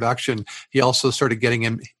whole production, he also started getting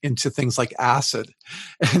him into things like acid.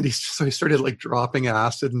 And so he started like dropping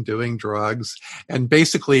acid and doing drugs, and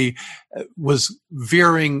basically was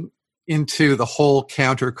veering into the whole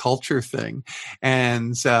counterculture thing.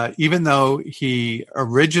 And even though he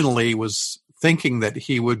originally was thinking that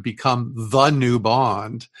he would become the new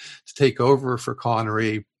Bond to take over for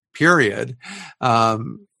Connery, period,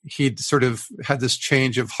 he'd sort of had this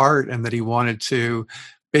change of heart, and that he wanted to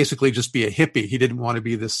basically just be a hippie. He didn't want to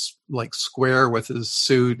be this like square with his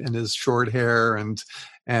suit and his short hair and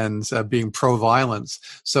being pro-violence.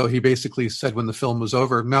 So he basically said when the film was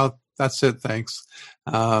over, no, that's it, thanks.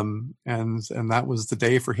 And that was the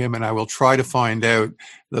day for him. And I will try to find out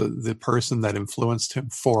the person that influenced him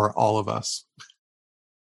for all of us.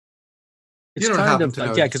 It's kind of,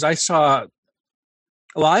 yeah, because I saw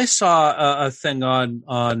a thing on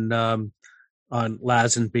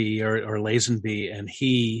Lazenby or Lazenby, and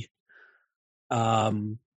he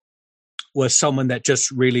was someone that just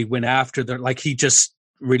really went after he just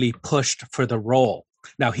really pushed for the role.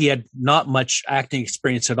 Now, he had not much acting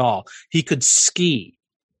experience at all. He could ski,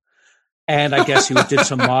 and I guess he did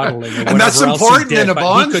some modeling. Or and that's important in a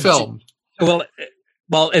Bond film.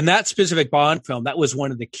 Well, in that specific Bond film, that was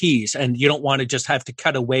one of the keys. And you don't want to just have to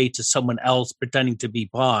cut away to someone else pretending to be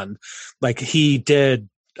Bond. Like he did,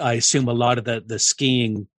 I assume, a lot of the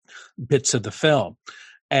skiing bits of the film.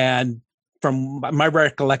 And from my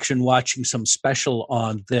recollection, watching some special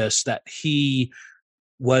on this, that he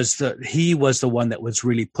was the one that was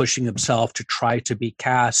really pushing himself to try to be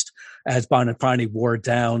cast as Bond, and finally wore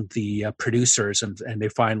down the producers, and they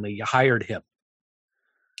finally hired him.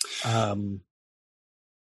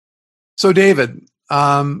 So, David,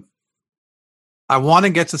 I want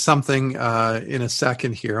to get to something in a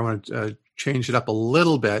second here. I want to change it up a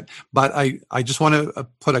little bit, but I just want to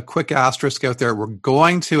put a quick asterisk out there. We're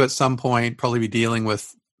going to, at some point, probably be dealing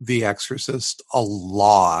with The Exorcist a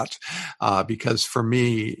lot, because for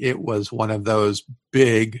me, it was one of those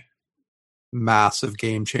big, massive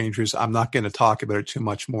game changers. I'm not going to talk about it too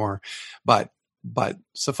much more, but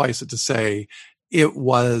suffice it to say, it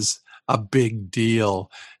was a big deal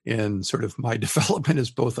in sort of my development as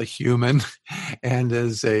both a human and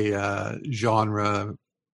as a genre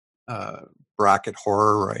bracket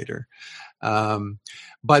horror writer.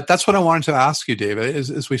 But that's what I wanted to ask you, David,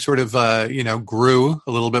 as we sort of, grew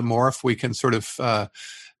a little bit more, if we can sort of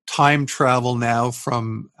time travel now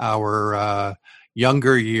from our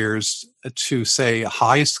younger years to, say,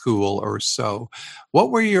 high school or so. What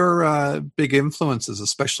were your big influences,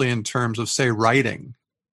 especially in terms of, say, writing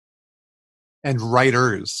and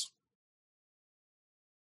writers?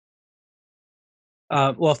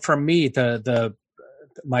 Well, for me,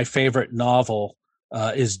 my favorite novel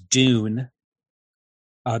is Dune.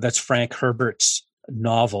 That's Frank Herbert's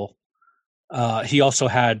novel. He also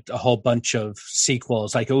had a whole bunch of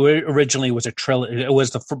sequels. Like, it originally was a trilogy. It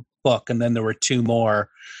was the book, and then there were two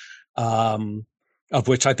more, of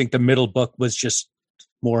which I think the middle book was just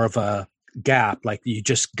more of a gap. Like, you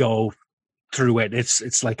just go through it.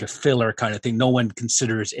 It's like a filler kind of thing. No one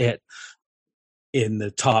considers it in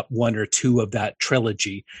the top one or two of that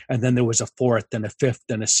trilogy. And then there was a fourth and a fifth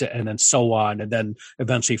and then so on. And then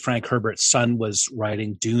eventually Frank Herbert's son was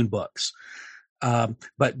writing Dune books.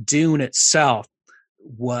 But Dune itself,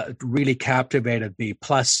 what really captivated me,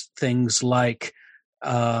 plus things like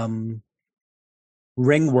Ringworld,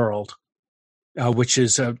 which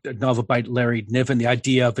is a novel by Larry Niven, the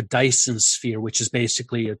idea of a Dyson sphere, which is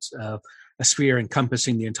basically it's a sphere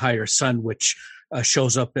encompassing the entire sun, which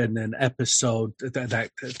shows up in an episode that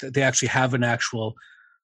they actually have an actual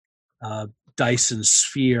Dyson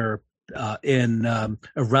sphere in a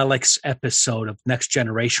Relics episode of Next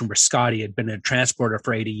Generation, where Scotty had been a transporter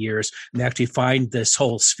for 80 years, and they actually find this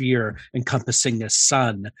whole sphere encompassing a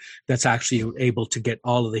sun that's actually able to get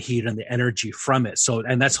all of the heat and the energy from it. So,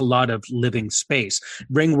 and that's a lot of living space.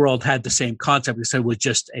 Ringworld had the same concept. We said it was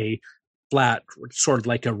just a flat, sort of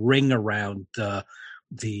like a ring around the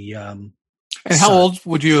And how sun. old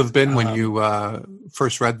would you have been when you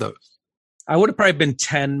first read those? I would have probably been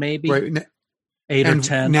 10, maybe. Right. 8 or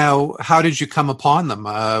 10. Now, how did you come upon them?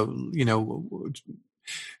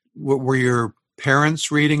 Were your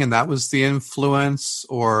parents reading and that was the influence?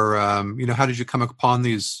 Or, how did you come upon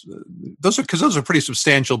these? Those are pretty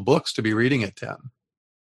substantial books to be reading at 10.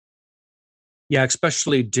 Yeah,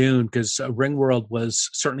 especially Dune, because Ringworld was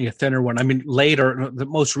certainly a thinner one. I mean, later, the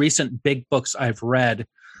most recent big books I've read,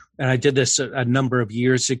 and I did this a number of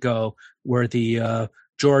years ago, were the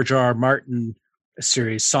George R. R. Martin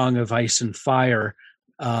series, Song of Ice and Fire,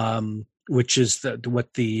 which is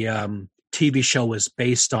what the TV show was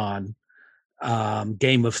based on,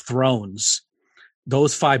 Game of Thrones.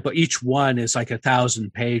 Those 5, but each one is like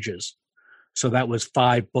 1,000 pages. So that was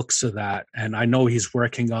 5 books of that. And I know he's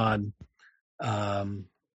working on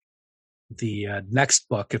the next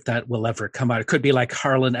book, if that will ever come out. It could be like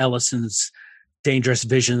Harlan Ellison's Dangerous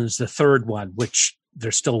Visions, the 3rd one, which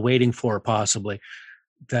they're still waiting for, possibly.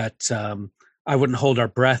 That I wouldn't hold our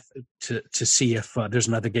breath to see if there's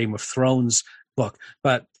another Game of Thrones book.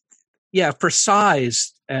 But yeah, for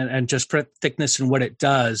size and just for thickness and what it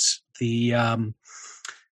does, the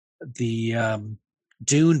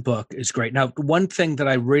Dune book is great. Now, one thing that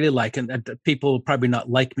I really like, and people will probably not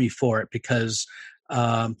like me for it because,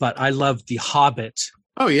 but I love The Hobbit.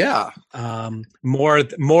 Oh yeah, more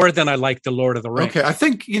than I like The Lord of the Rings. Okay, I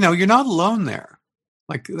think you're not alone there.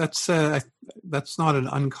 Like that's not an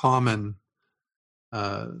uncommon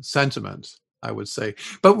sentiment, I would say.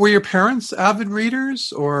 But were your parents avid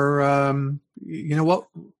readers, or what?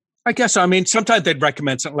 I guess, I mean, sometimes they'd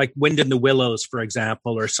recommend something like Wind in the Willows, for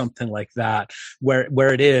example, or something like that,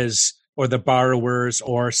 where it is, or The Borrowers,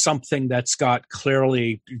 or something that's got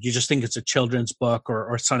clearly, you just think it's a children's book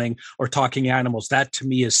or something, or Talking Animals. That to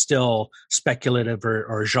me is still speculative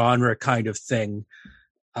or genre kind of thing.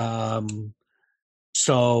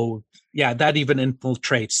 So yeah, that even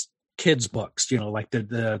infiltrates kids' books, like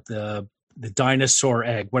the dinosaur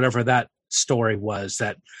egg, whatever that story was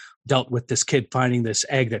that dealt with this kid finding this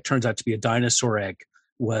egg that turns out to be a dinosaur egg,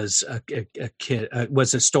 was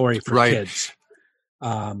was a story for kids.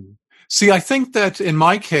 See, I think that in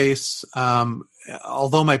my case,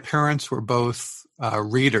 although my parents were both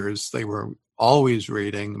readers, they were always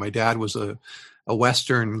reading. My dad was a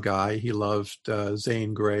Western guy. He loved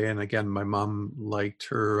Zane Grey, and again, my mom liked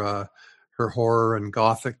her horror and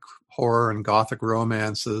gothic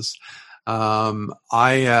romances.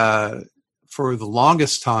 For the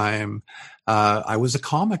longest time, I was a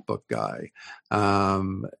comic book guy.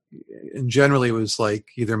 And generally it was like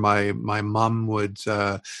either my mom would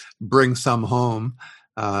bring some home,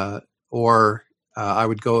 or I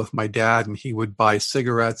would go with my dad and he would buy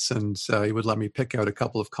cigarettes, and he would let me pick out a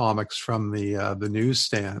couple of comics from the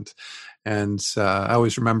newsstand. And I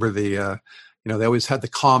always remember they always had the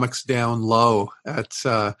comics down low at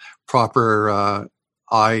proper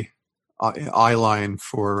eye line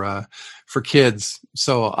for kids.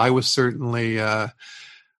 So I was certainly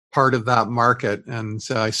part of that market, and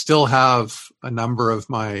I still have a number of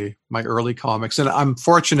my early comics. And I'm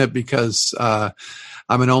fortunate because I'm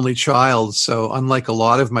an only child. So unlike a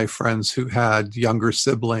lot of my friends who had younger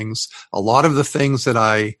siblings, a lot of the things that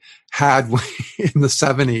I had in the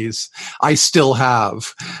 70s, I still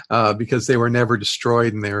have because they were never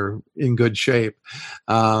destroyed and they're in good shape.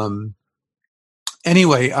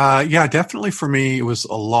 Anyway, yeah, definitely for me, it was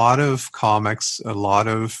a lot of comics, a lot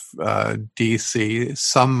of DC,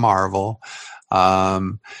 some Marvel.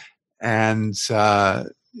 And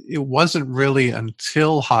it wasn't really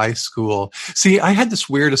until high school. See, I had this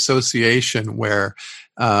weird association where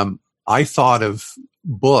I thought of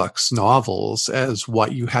books, novels, as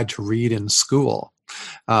what you had to read in school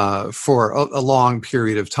for a long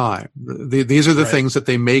period of time. These are the things that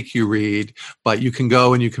they make you read, but you can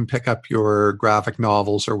go and you can pick up your graphic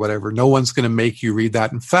novels or whatever. No one's going to make you read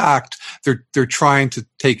that. In fact, they're trying to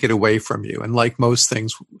take it away from you. And like most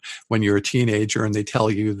things, when you're a teenager and they tell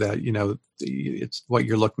you that, it's what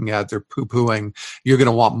you're looking at, they're poo-pooing, you're going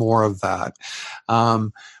to want more of that.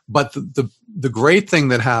 But the great thing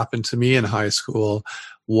that happened to me in high school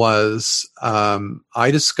was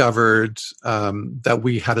I discovered that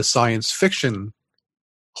we had a science fiction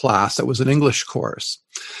class that was an English course.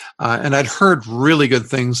 And I'd heard really good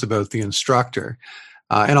things about the instructor.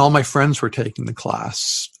 And all my friends were taking the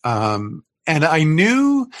class. And I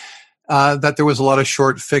knew that there was a lot of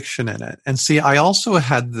short fiction in it. And see, I also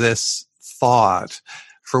had this thought,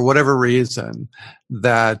 for whatever reason,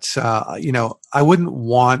 that, I wouldn't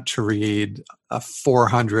want to read a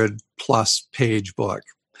 400 plus page book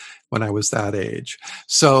when I was that age.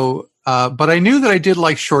 So, but I knew that I did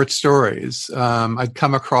like short stories. I'd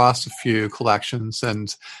come across a few collections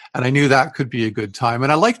and I knew that could be a good time.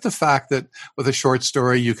 And I liked the fact that with a short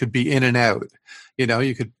story, you could be in and out.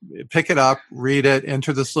 You could pick it up, read it,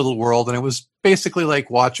 enter this little world. And it was basically like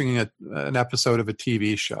watching an episode of a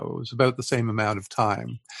TV show. It was about the same amount of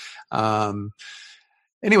time.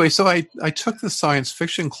 Anyway, so I took the science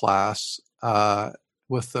fiction class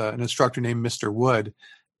with an instructor named Mr. Wood.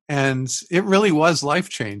 And it really was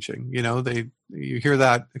life-changing. You hear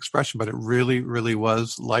that expression, but it really, really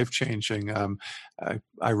was life-changing.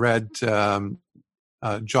 I read John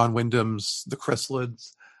Wyndham's The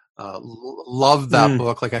Chrysalids. Loved that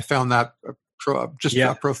book. Like, I found that a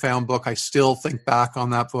profound book. I still think back on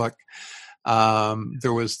that book.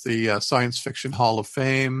 There was the Science Fiction Hall of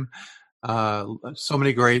Fame. So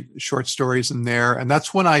many great short stories in there. And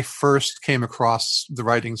that's when I first came across the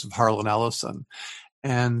writings of Harlan Ellison.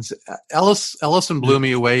 And Ellison blew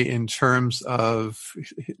me away in terms of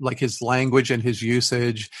like his language and his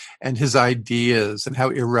usage and his ideas and how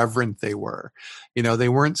irreverent they were. They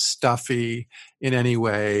weren't stuffy in any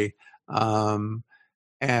way. And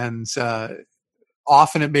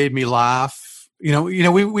often it made me laugh.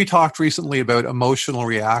 We talked recently about emotional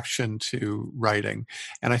reaction to writing,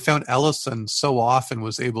 and I found Ellison so often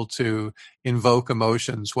was able to invoke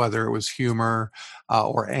emotions, whether it was humor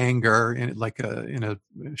or anger, in a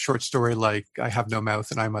short story like "I Have No Mouth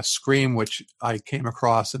and I Must Scream," which I came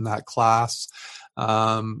across in that class,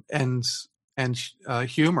 and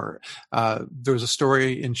humor. There was a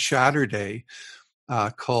story in Shatterday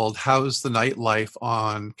called "How's the Nightlife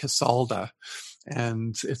on Casalda?"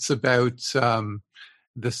 And it's about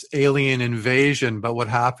this alien invasion. But what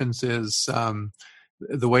happens is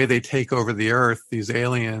the way they take over the earth, these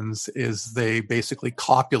aliens, is they basically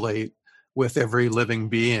copulate with every living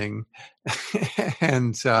being.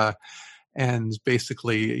 and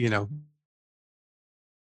basically,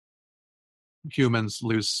 humans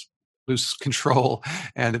lose control,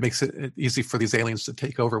 and it makes it easy for these aliens to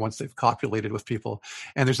take over once they've copulated with people.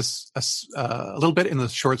 And there's a little bit in the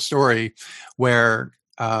short story where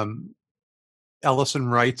Ellison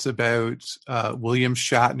writes about William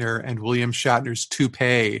Shatner and William Shatner's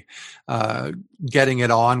toupee getting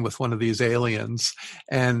it on with one of these aliens.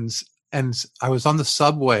 And I was on the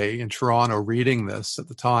subway in Toronto reading this at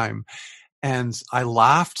the time, and I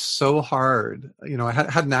laughed so hard. I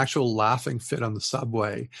had an actual laughing fit on the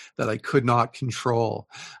subway that I could not control.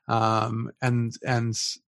 And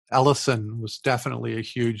Ellison was definitely a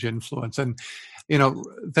huge influence. And,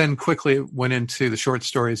 then quickly went into the short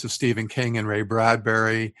stories of Stephen King and Ray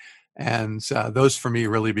Bradbury. And those for me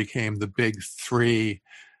really became the big three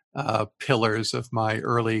pillars of my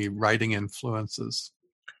early writing influences.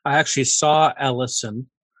 I actually saw Ellison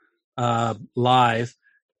live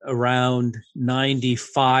around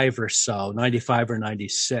 95 or so, 95 or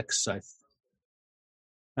 96.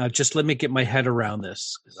 Just let me get my head around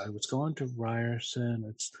this. I was going to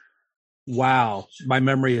Ryerson. Wow. My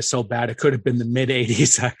memory is so bad. It could have been the mid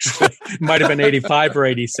 80s, actually. It might have been 85 or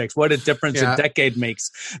 86. What a difference a decade makes.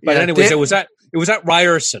 But anyways, it was at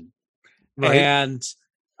Ryerson. Right. And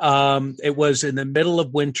it was in the middle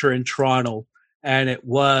of winter in Toronto. And it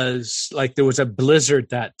was like there was a blizzard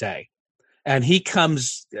that day. And he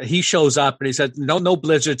shows up and he said, no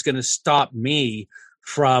blizzard's going to stop me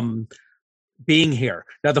from being here.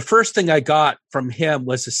 Now, the first thing I got from him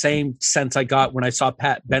was the same sense I got when I saw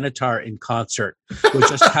Pat Benatar in concert, was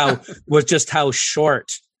just how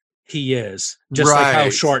short he is, just like how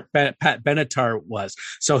short Pat Benatar was.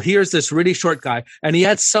 So here's this really short guy, and he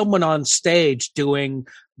had someone on stage doing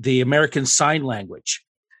the American Sign Language.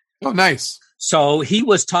 Oh, nice. So he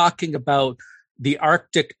was talking about the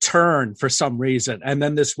Arctic Tern for some reason. And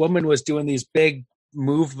then this woman was doing these big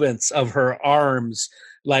movements of her arms,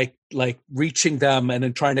 like reaching them and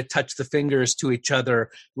then trying to touch the fingers to each other,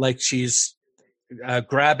 like she's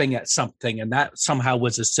grabbing at something. And that somehow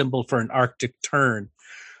was a symbol for an Arctic Tern.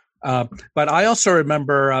 But I also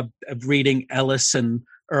remember reading Ellison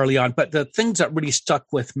early on. But the things that really stuck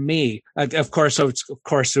with me, of course,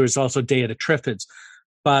 there was also Day of the Triffids.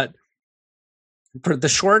 But for the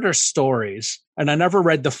shorter stories, and I never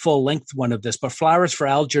read the full length one of this, but Flowers for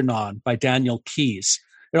Algernon by Daniel Keyes.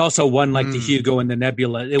 It also won like the Hugo and the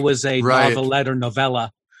Nebula. It was a novelette or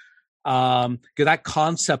novella. That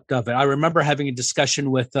concept of it. I remember having a discussion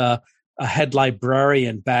with a head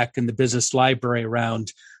librarian back in the business library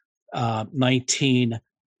around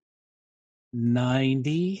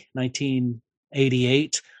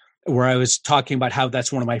 1988, where I was talking about how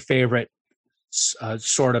that's one of my favorite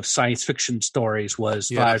sort of science fiction stories was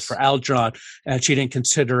Flowers for Algernon, and she didn't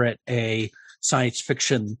consider it a science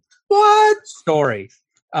fiction story,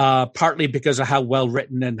 partly because of how well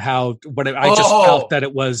written and I just felt that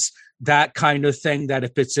it was that kind of thing, that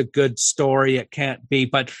if it's a good story, it can't be.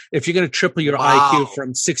 But if you're going to triple your IQ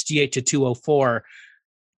from 68 to 204,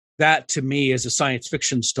 that to me is a science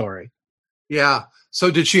fiction story. Yeah.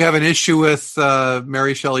 So did she have an issue with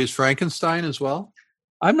Mary Shelley's Frankenstein as well?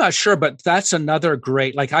 I'm not sure, but that's another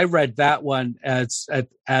great, like I read that one as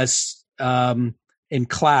in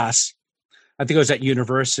class. I think it was at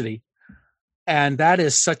university. And that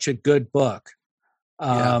is such a good book.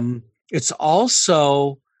 It's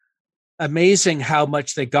also amazing how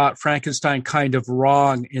much they got Frankenstein kind of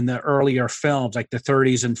wrong in the earlier films, like the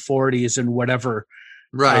 30s and 40s and whatever.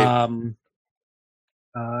 Right.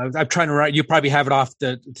 I'm trying to write. You probably have it off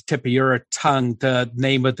the tip of your tongue. The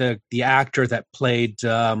name of the actor that played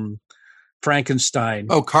Frankenstein.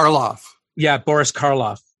 Oh, Karloff. Yeah, Boris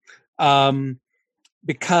Karloff.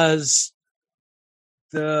 Because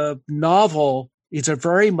the novel is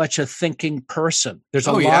very much a thinking person. There's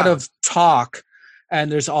a lot of talk,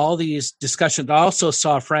 and there's all these discussions. I also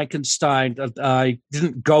saw Frankenstein. I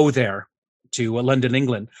didn't go there to London,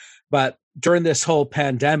 England, but during this whole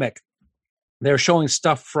pandemic, they're showing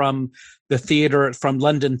stuff from the theater, from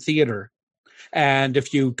London Theater. And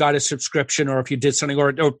if you got a subscription or if you did something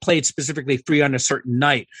or played specifically free on a certain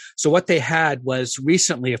night. So what they had was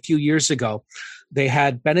recently, a few years ago, they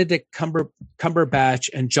had Benedict Cumberbatch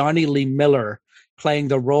and Johnny Lee Miller playing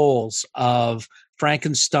the roles of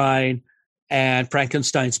Frankenstein and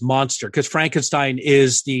Frankenstein's monster, because Frankenstein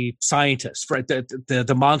is the scientist.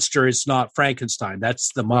 The monster is not Frankenstein.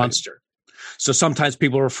 That's the monster. Right. So sometimes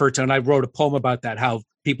people refer to, and I wrote a poem about that, how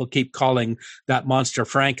people keep calling that monster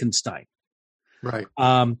Frankenstein. Right.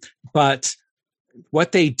 But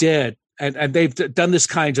what they did, and they've done this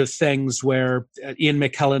kinds of things where Ian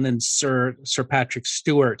McKellen and Sir Patrick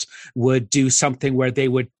Stewart would do something where they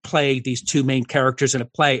would play these two main characters in a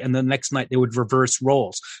play, and the next night they would reverse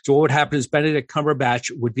roles. So what would happen is Benedict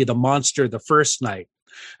Cumberbatch would be the monster the first night,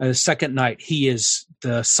 and the second night he is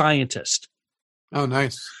the scientist. Oh,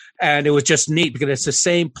 nice. And it was just neat because it's the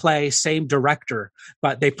same play, same director,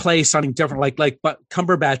 but they play something different. But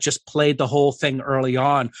Cumberbatch just played the whole thing early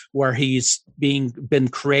on, where he's been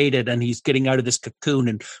created and he's getting out of this cocoon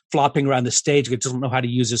and flopping around the stage. He doesn't know how to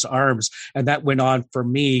use his arms, and that went on for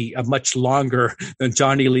me much longer than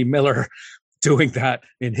Johnny Lee Miller doing that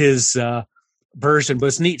in his version. But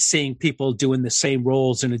it's neat seeing people doing the same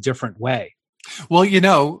roles in a different way. Well,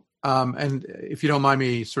 and if you don't mind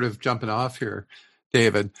me sort of jumping off here,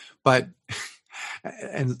 David, but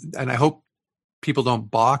and I hope people don't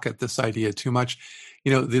balk at this idea too much.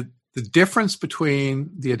 The difference between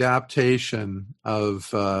the adaptation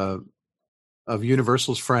of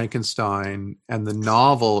Universal's Frankenstein and the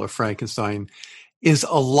novel of Frankenstein is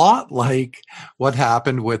a lot like what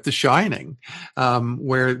happened with The Shining,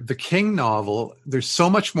 where the King novel, there's so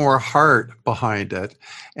much more heart behind it.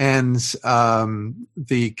 And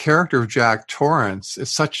the character of Jack Torrance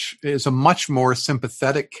is a much more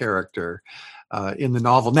sympathetic character in the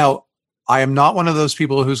novel. Now, I am not one of those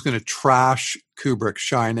people who's going to trash Kubrick's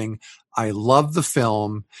Shining. I love the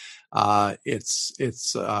film.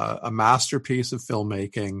 It's a masterpiece of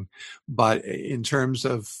filmmaking, but in terms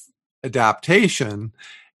of adaptation,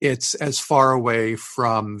 it's as far away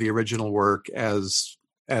from the original work as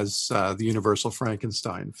the Universal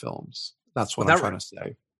Frankenstein films. That's what I'm trying to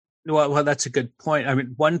say. Well, that's a good point. I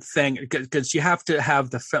mean, one thing, because you have to have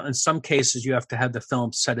the film, in some cases, you have to have the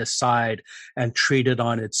film set aside and treated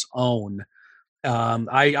on its own.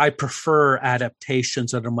 I prefer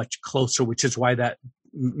adaptations that are much closer, which is why that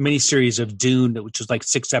miniseries of Dune, which was like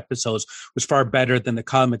 6 episodes, was far better than the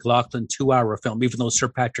Colin McLaughlin 2-hour film, even though Sir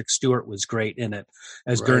Patrick Stewart was great in it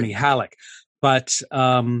as Gurney Halleck. But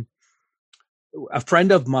a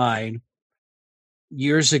friend of mine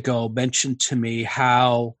years ago mentioned to me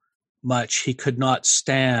how much he could not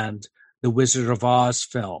stand the Wizard of Oz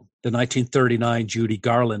film, the 1939 Judy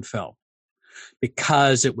Garland film,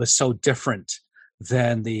 because it was so different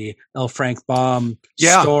than the L. Frank Baum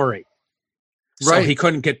story. So Right. he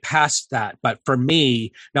couldn't get past that. But for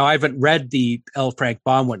me, now I haven't read the L. Frank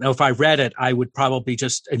Baum one. Now, if I read it, I would probably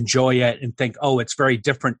just enjoy it and think, oh, it's very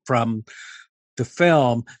different from the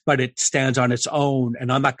film, but it stands on its own.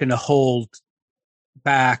 And I'm not going to hold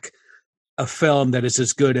back a film that is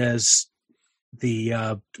as good as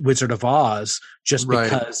the Wizard of Oz just Right.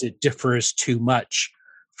 because it differs too much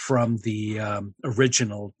from the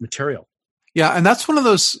original material. Yeah, and that's one of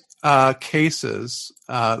those cases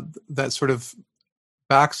that sort of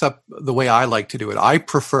backs up the way I like to do it. I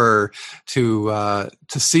prefer to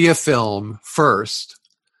see a film first,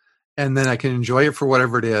 and then I can enjoy it for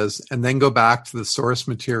whatever it is, and then go back to the source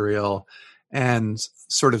material and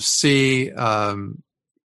sort of see,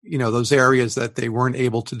 those areas that they weren't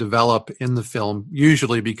able to develop in the film,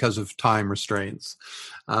 usually because of time restraints.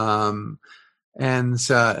 And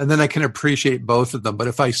then I can appreciate both of them. But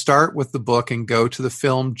if I start with the book and go to the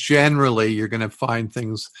film, generally you're going to find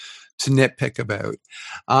things to nitpick about.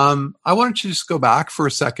 I wanted to just go back for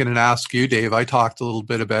a second and ask you, Dave. I talked a little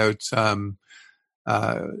bit about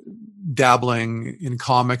dabbling in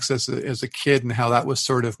comics as a kid and how that was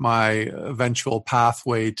sort of my eventual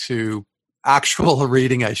pathway to actual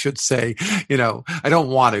reading, I should say. I don't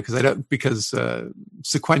want to because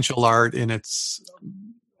sequential art in its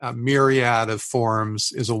a myriad of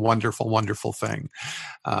forms is a wonderful, wonderful thing.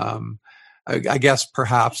 I guess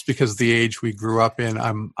perhaps because of the age we grew up in,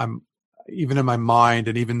 I'm even in my mind,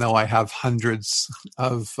 and even though I have hundreds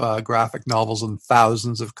of graphic novels and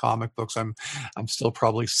thousands of comic books, I'm still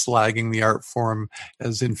probably slagging the art form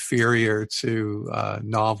as inferior to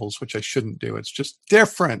novels, which I shouldn't do. It's just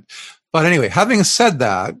different. But anyway, having said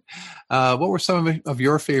that, what were some of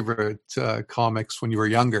your favorite comics when you were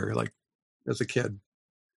younger, like as a kid?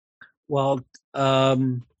 Well, I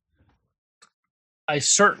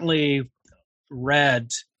certainly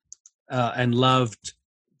read and loved.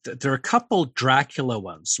 There are a couple Dracula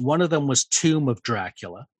ones. One of them was Tomb of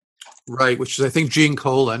Dracula. Right, which is, I think, Gene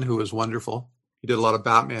Colan, who was wonderful. He did a lot of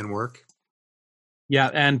Batman work. Yeah,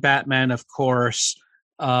 and Batman, of course,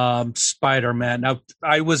 Spider-Man. Now,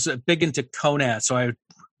 I was big into Conan, so I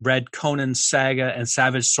read Conan's Saga and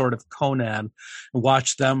Savage Sword of Conan and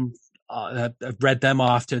watched them. I've read them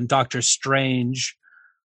often. Doctor Strange,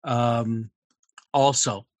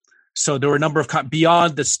 also. So there were a number of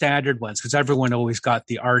beyond the standard ones, because everyone always got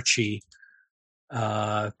the Archie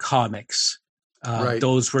comics. Right.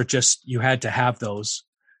 Those were just, you had to have those.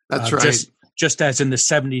 That's right. Just as in the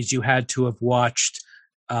 70s, you had to have watched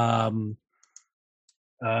a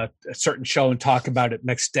certain show and talk about it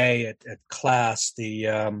next day at class.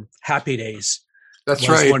 The Happy Days. That's was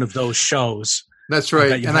right. One of those shows. That's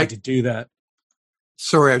right. You had to do that.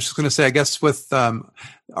 Sorry, I was just going to say, I guess with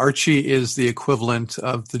Archie is the equivalent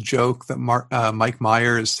of the joke that Mike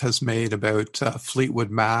Myers has made about Fleetwood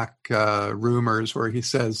Mac rumors, where he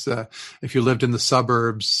says, if you lived in the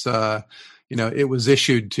suburbs, it was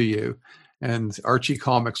issued to you. And Archie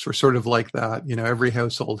comics were sort of like that. Every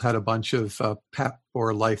household had a bunch of Pep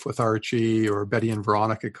or Life with Archie or Betty and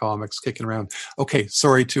Veronica comics kicking around. Okay,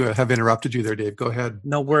 sorry to have interrupted you there, Dave. Go ahead.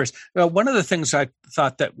 No worries. Well, one of the things I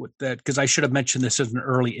thought that because I should have mentioned this as an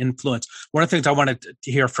early influence, one of the things I wanted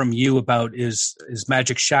to hear from you about is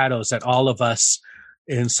Magic Shadows, that all of us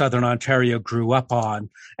in Southern Ontario grew up on.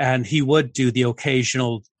 And he would do the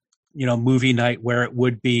occasional, movie night where it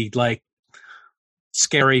would be like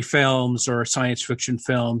scary films or science fiction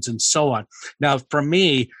films and so on. Now, for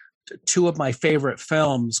me, two of my favorite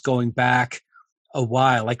films going back a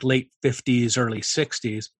while, like late 50s, early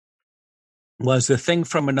 60s, was The Thing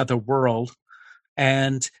from Another World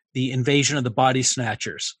and The Invasion of the Body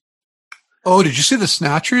Snatchers. Oh, did you see the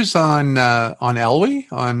Snatchers on Elway,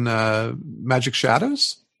 on Magic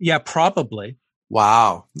Shadows? Yeah, probably.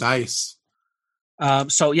 Wow, nice.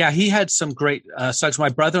 So yeah, he had some great songs. My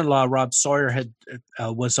brother-in-law Rob Sawyer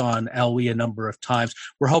was on Elway a number of times.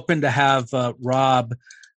 We're hoping to have Rob.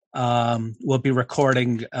 We'll be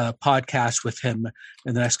recording a podcast with him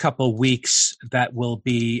in the next couple of weeks that will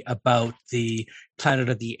be about the Planet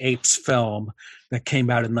of the Apes film that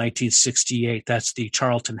came out in 1968. That's the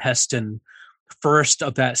Charlton Heston first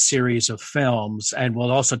of that series of films, and we'll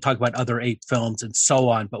also talk about other ape films and so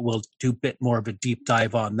on, but we'll do a bit more of a deep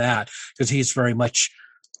dive on that because he's very much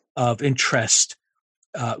of interest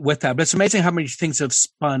with that. But it's amazing how many things have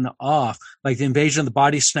spun off. Like The Invasion of the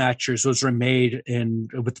Body Snatchers was remade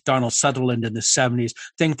with Donald Sutherland in the 70s.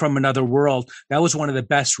 Thing from Another World, that was one of the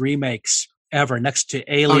best remakes ever, next to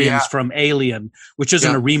Aliens from Alien, which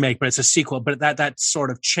isn't a remake, but it's a sequel. But that sort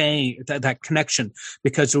of chain, that connection,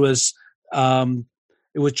 because it was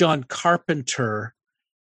John Carpenter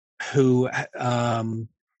who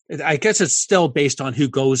I guess it's still based on Who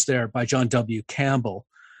Goes There by John W. Campbell,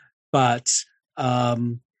 but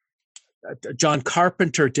John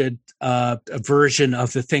Carpenter did a version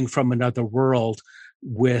of The Thing from Another World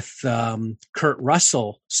with Kurt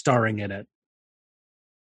Russell starring in it.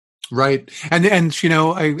 Right. And you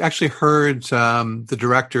know, I actually heard the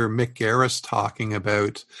director Mick Garris talking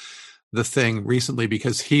about The Thing recently,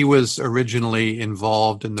 because he was originally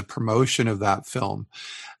involved in the promotion of that film.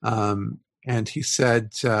 And he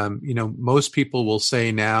said, you know, most people will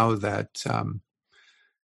say now that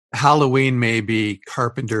Halloween may be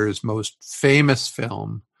Carpenter's most famous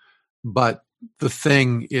film, but The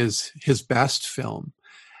Thing is his best film.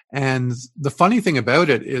 And the funny thing about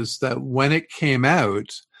it is that when it came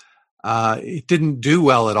out, it didn't do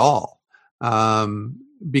well at all,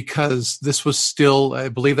 because this was still, I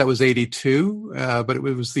believe that was 82, but it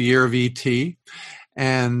was the year of E.T.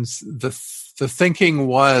 And the thinking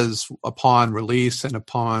was, upon release and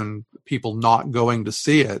upon people not going to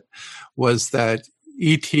see it, was that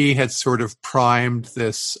E.T. had sort of primed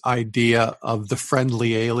this idea of the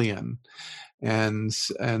friendly alien. And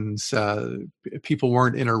people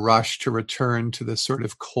weren't in a rush to return to this sort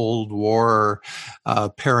of Cold War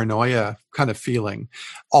paranoia kind of feeling.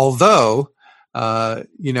 Although,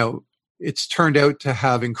 you know, it's turned out to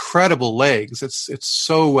have incredible legs. It's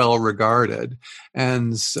so well regarded,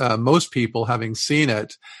 and most people, having seen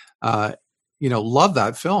it, you know, love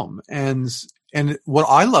that film. And what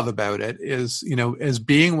I love about it is, you know, as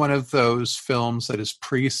being one of those films that is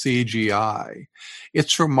pre-CGI,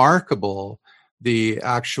 it's remarkable the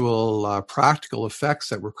actual practical effects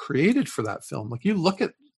that were created for that film. Like, you look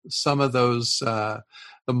at some of those the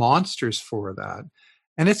monsters for that,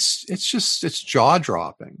 and it's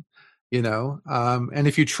jaw-dropping. You know, and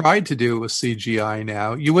if you tried to do it with CGI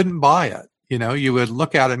now, you wouldn't buy it. You know, you would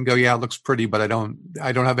look at it and go, "Yeah, it looks pretty," but I don't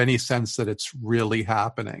have any sense that it's really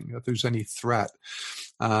happening, that there's any threat.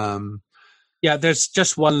 Yeah, there's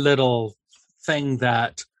just one little thing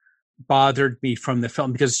that bothered me from the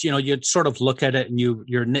film, because, you know, you'd sort of look at it and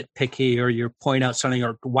you're nitpicky, or you point out something,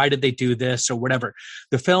 or why did they do this or whatever.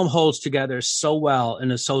 The film holds together so well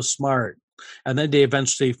and is so smart. And then they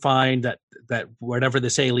eventually find that whatever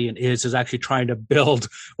this alien is actually trying to build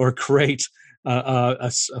or create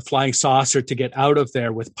a flying saucer to get out of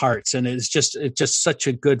there with parts. And it's just such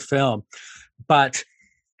a good film. But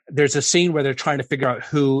there's a scene where they're trying to figure out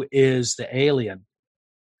who is the alien.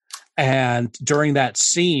 And during that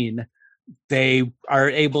scene, they are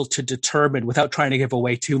able to determine, without trying to give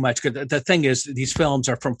away too much, because the thing is, these films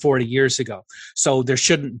are from 40 years ago. So there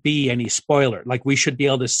shouldn't be any spoiler. Like, we should be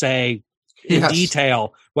able to say in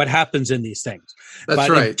detail what happens in these things. That's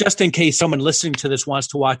right. Just in case someone listening to this wants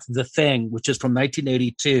to watch The Thing, which is from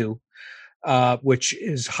 1982, which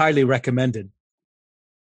is highly recommended,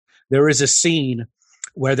 there is a scene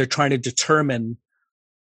where they're trying to determine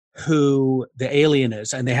who the alien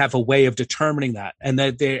is, and they have a way of determining that, and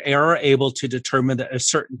that they are able to determine that a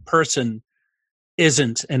certain person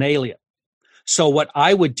isn't an alien. So what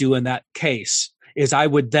I would do in that case is I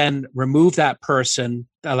would then remove that person,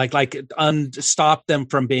 stop them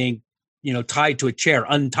from being, you know, tied to a chair,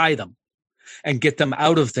 untie them and get them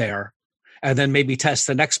out of there, and then maybe test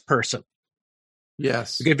the next person.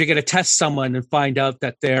 Yes. If you're going to test someone and find out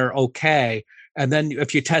that they're okay, and then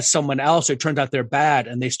if you test someone else, it turns out they're bad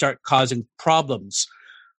and they start causing problems,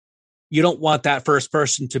 you don't want that first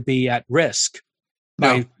person to be at risk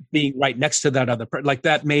by being right next to that other person. Like,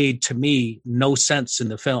 that made, to me, no sense in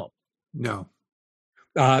the film. No.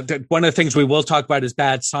 One of the things we will talk about is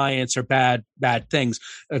bad science or bad things.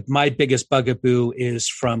 My biggest bugaboo is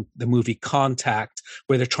from the movie Contact,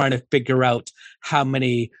 where they're trying to figure out how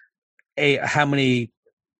many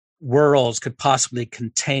worlds could possibly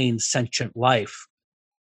contain sentient life,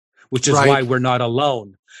 which is why we're not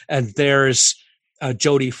alone. And there's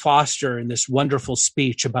Jodie Foster in this wonderful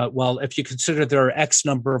speech about, well, if you consider there are X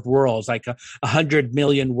number of worlds, like 100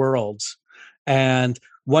 million worlds, and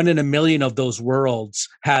 1 in a million of those worlds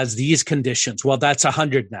has these conditions, well, that's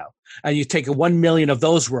 100 now. And you take 1 million of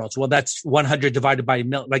those worlds, well, that's 100 divided by a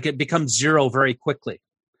million. Like, it becomes zero very quickly.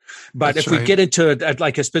 But if we get into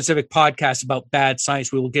a specific podcast about bad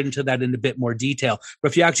science, we will get into that in a bit more detail.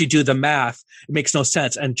 But if you actually do the math, it makes no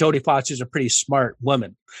sense. And Jodie Foster is a pretty smart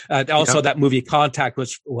woman. Also, that movie Contact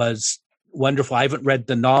was wonderful. I haven't read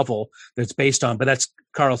the novel that's based on, but that's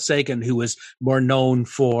Carl Sagan, who was more known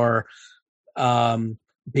for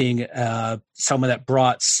being someone that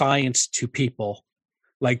brought science to people,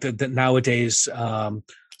 like the nowadays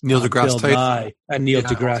Neil deGrasse Tyson and Neil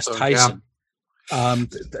deGrasse Tyson.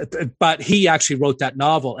 But he actually wrote that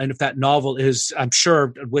novel. And if that novel is, I'm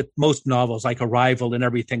sure with most novels like Arrival and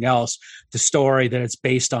everything else, the story that it's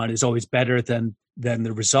based on is always better than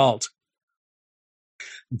the result.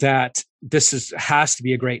 That this has to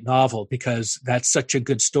be a great novel because that's such a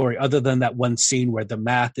good story, other than that one scene where the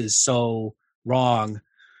math is so wrong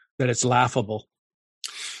that it's laughable.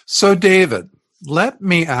 So, David, let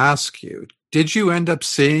me ask you, did you end up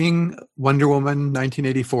seeing Wonder Woman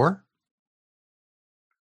 1984?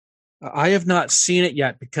 I have not seen it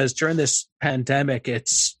yet because during this pandemic,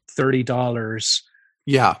 it's $30.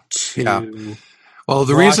 Yeah. Well,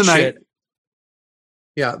 the reason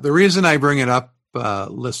I bring it up,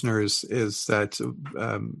 listeners, is that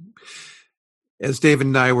as David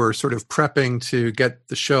and I were sort of prepping to get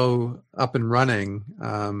the show up and running,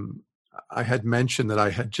 I had mentioned that I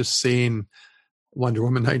had just seen Wonder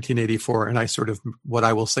Woman 1984, and I sort of, what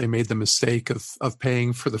I will say, made the mistake of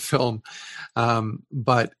paying for the film.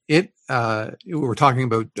 But we were talking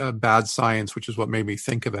about bad science, which is what made me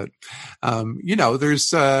think of it.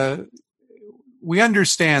 We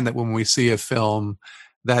understand that when we see a film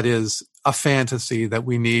that is a fantasy, that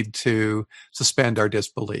we need to suspend our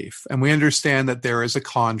disbelief. And we understand that there is a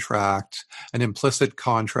contract, an implicit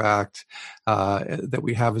contract that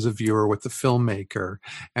we have as a viewer with the filmmaker.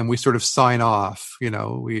 And we sort of sign off, we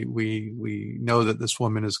know that this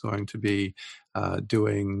woman is going to be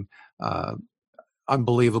doing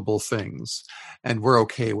unbelievable things. And we're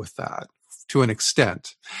okay with that to an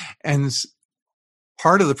extent. And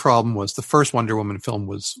part of the problem was the first Wonder Woman film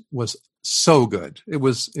was so good. It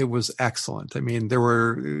was excellent. I mean,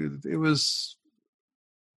 it was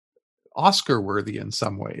Oscar worthy in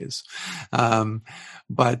some ways.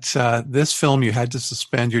 But this film, you had to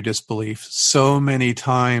suspend your disbelief so many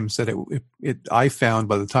times that I found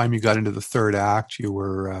by the time you got into the third act, you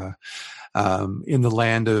were in the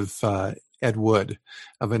land of Ed Wood,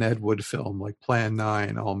 of an Ed Wood film, like Plan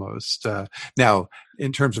 9 almost. Now,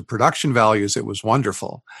 in terms of production values, it was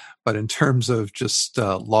wonderful. But in terms of just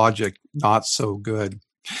logic, not so good.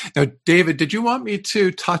 Now, David, did you want me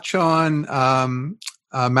to touch on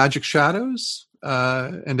Magic Shadows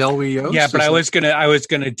and Elwy Yost? Yeah, but I was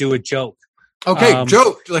gonna do a joke. Okay,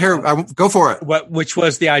 joke. Here, go for it. Which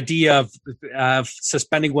was the idea of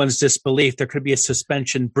suspending one's disbelief. There could be a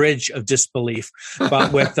suspension bridge of disbelief,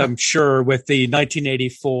 but with I'm sure with the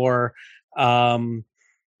 1984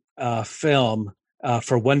 film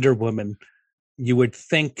for Wonder Woman, you would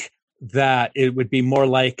think that it would be more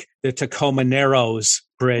like the Tacoma Narrows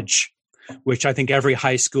Bridge, which I think every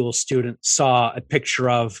high school student saw a picture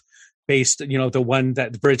of. Based,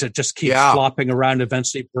 the bridge that just keeps flopping around,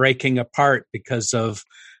 eventually breaking apart because of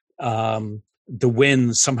the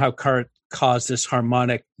winds somehow caused this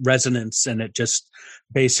harmonic resonance, and it just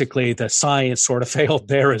basically the science sort of failed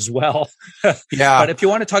there as well. Yeah. But if you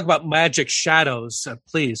want to talk about Magic Shadows,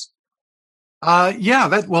 please.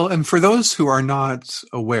 And for those who are not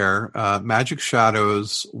aware, Magic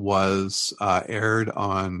Shadows was aired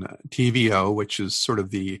on TVO, which is sort of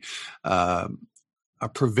the a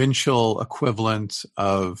provincial equivalent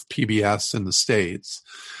of PBS in the States.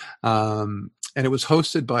 And it was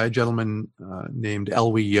hosted by a gentleman named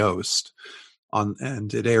Elwy Yost.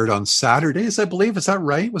 And it aired on Saturdays, I believe. Is that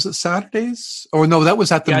right? Was it Saturdays? Or no, that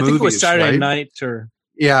was at the movies, I think it was Saturday right? night or...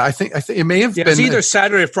 Yeah, I think it may have been. It was either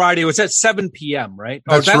Saturday or Friday. It was at 7 p.m., right?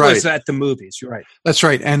 That's right. Was at the movies. You're right. That's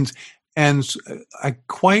right. And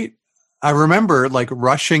I remember like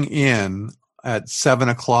rushing in at 7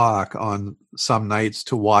 o'clock on some nights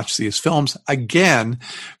to watch these films again,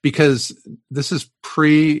 because this is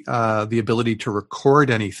pre the ability to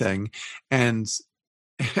record anything. And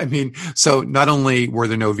I mean, so not only were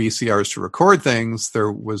there no VCRs to record things,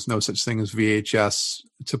 there was no such thing as VHS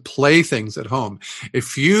to play things at home.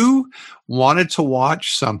 If you wanted to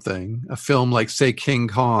watch something, a film like, say, King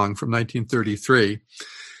Kong from 1933,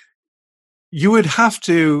 you would have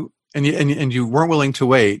to, and you weren't willing to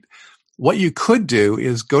wait. What you could do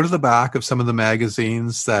is go to the back of some of the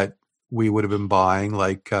magazines that we would have been buying,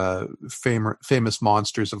 like Famous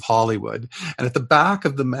Monsters of Hollywood. And at the back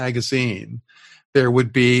of the magazine, there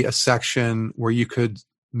would be a section where you could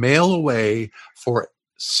mail away for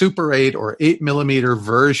Super 8 or 8 millimeter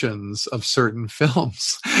versions of certain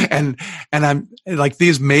films. And I'm like,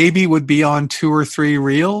 these maybe would be on 2 or 3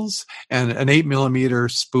 reels, and an 8 millimeter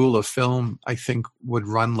spool of film, I think, would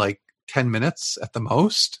run like 10 minutes at the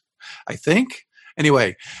most, I think.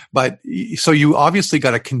 Anyway, but so you obviously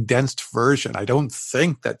got a condensed version. I don't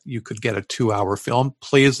think that you could get a 2-hour film.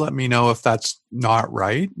 Please let me know if that's not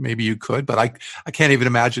right. Maybe you could, but I can't even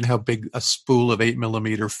imagine how big a spool of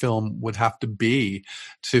 8mm film would have to be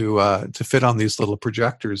to fit on these little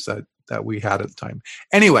projectors that we had at the time.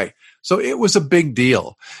 Anyway, so it was a big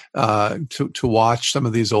deal to watch some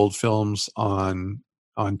of these old films on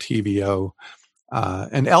TVO.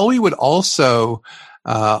 And Elwie would also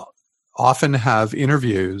often have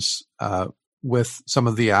interviews with some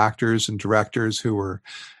of the actors and directors who were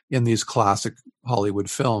in these classic Hollywood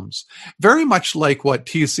films. Very much like what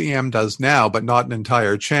TCM does now, but not an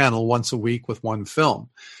entire channel, once a week with one film.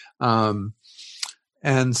 And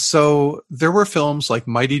so there were films like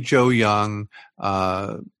Mighty Joe Young,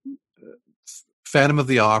 Phantom of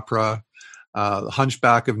the Opera,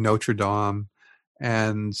 Hunchback of Notre Dame,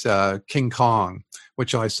 and King Kong,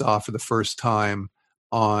 which I saw for the first time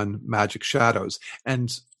on Magic Shadows.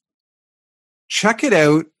 And check it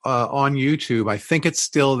out on YouTube. I think it's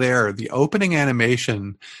still there. The opening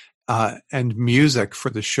animation and music for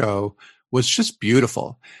the show was just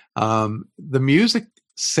beautiful. The music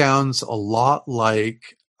sounds a lot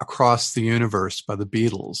like Across the Universe by the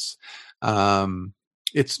Beatles. And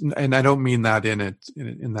I don't mean that in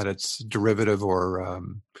that it's derivative or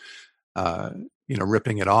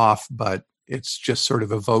ripping it off, but it's just sort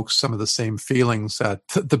of evokes some of the same feelings that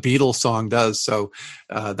the Beatles song does. So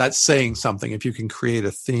that's saying something. If you can create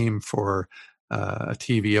a theme for a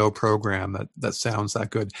TVO program that sounds that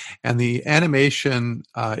good, and the animation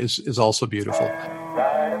is also beautiful.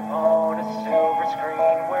 Right upon a silver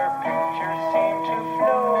screen where pictures seem to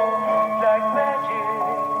flow like magic,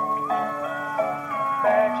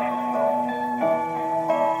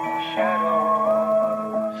 shadow.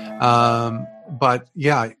 But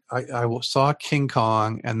yeah, I saw King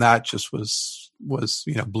Kong, and that just was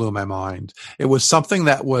blew my mind. It was something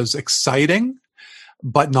that was exciting,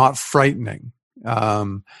 but not frightening.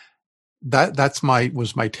 Was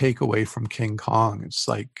my takeaway from King Kong. It's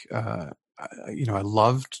like I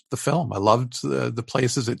loved the film. I loved the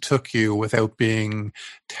places it took you without being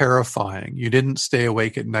terrifying. You didn't stay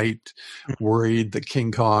awake at night worried that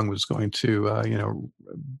King Kong was going to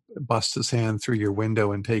bust his hand through your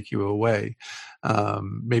window and take you away.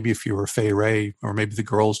 Maybe if you were Fay Ray, or maybe the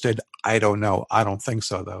girls did. I don't know. I don't think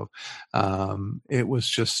so, though. It was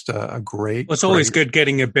just a great. Well, it's always good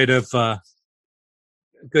getting a bit of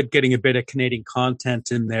Canadian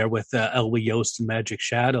content in there with Elwie Yost and Magic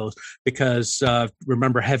Shadows, because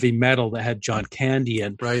remember Heavy Metal that had John Candy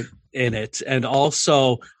in it. And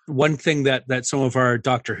also one thing that some of our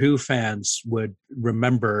Doctor Who fans would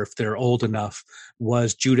remember if they're old enough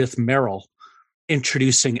was Judith Merrill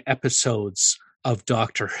introducing episodes of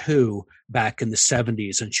Doctor Who back in the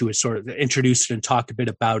 70s, and she would sort of introduce it and talk a bit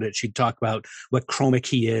about it. She'd talk about what chroma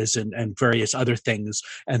key is and various other things,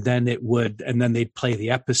 and then they'd play the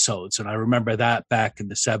episodes. And I remember that back in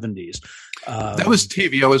the 70s. That was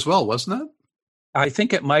TVO as well, wasn't it? I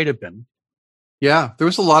think it might have been. Yeah, there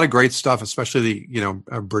was a lot of great stuff, especially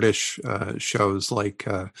the British shows like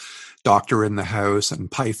Doctor in the House, and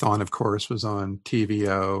Python, of course, was on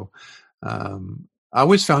TVO. I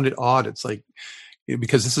always found it odd. It's like,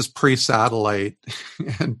 because this is pre-satellite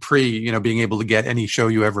and being able to get any show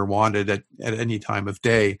you ever wanted at any time of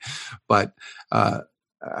day. But I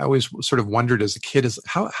always sort of wondered as a kid,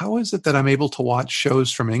 how is it that I'm able to watch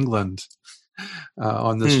shows from England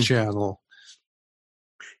on this channel?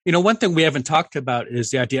 One thing we haven't talked about is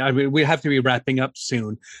the idea. I mean, we have to be wrapping up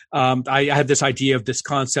soon. I had this idea of this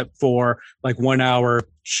concept for like 1 hour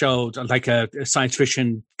show, like a science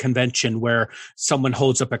fiction convention where someone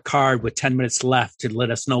holds up a card with 10 minutes left to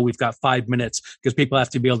let us know we've got 5 minutes, because people have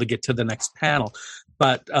to be able to get to the next panel.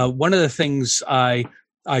 But one of the things I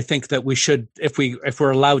think that we should, if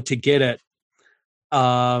we're allowed to get it,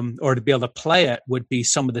 or to be able to play it, would be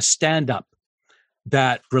some of the stand-up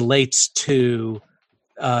that relates to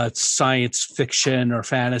science fiction or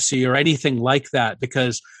fantasy or anything like that,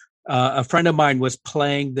 because a friend of mine was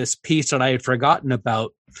playing this piece that I had forgotten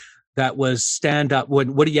about that was stand-up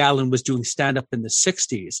when Woody Allen was doing stand-up in the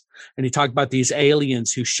 60s, and he talked about these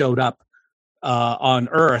aliens who showed up on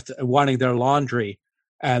Earth wanting their laundry,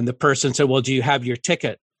 and the person said, well, do you have your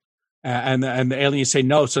ticket? And the aliens say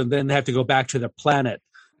no, so then they have to go back to their planet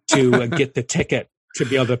to get the ticket to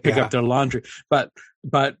be able to pick up their laundry. But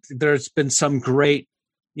there's been some great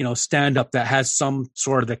stand-up that has some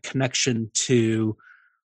sort of a connection to,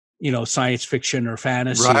 science fiction or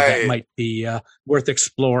fantasy that might be worth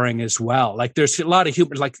exploring as well. Like there's a lot of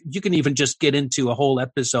humor. Like you can even just get into a whole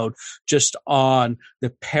episode just on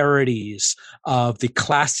the parodies of the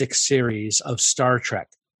classic series of Star Trek.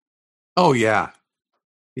 Oh yeah.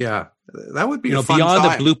 Yeah, that would be a fun beyond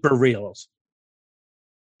time. the blooper reels.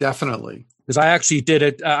 Definitely. Because I actually did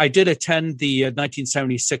it. I did attend the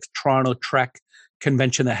 1976 Toronto Trek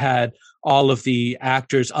convention that had all of the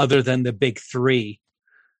actors other than the big three.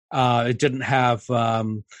 It didn't have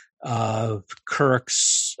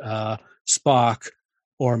Kirk's, Spock,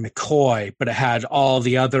 or McCoy, but it had all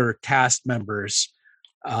the other cast members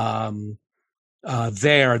there.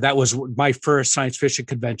 That was my first science fiction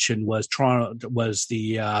convention. Was Toronto? Was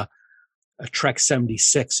the Trek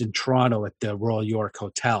 76 in Toronto at the Royal York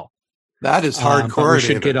Hotel. That is hardcore. But we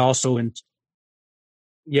should get also in.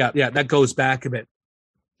 Yeah, that goes back a bit.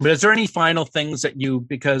 But is there any final things that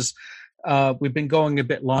because we've been going a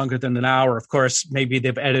bit longer than an hour. Of course, maybe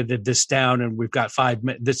they've edited this down and we've got 5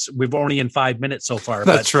 minutes. We've only in 5 minutes so far.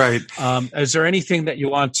 That's right. Is there anything that you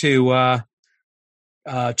want to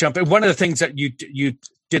jump in? One of the things that you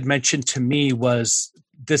did mention to me was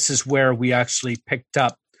this is where we actually picked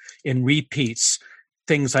up in repeats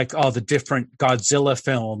things like all the different Godzilla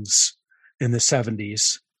films in the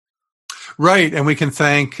 70s. Right. And we can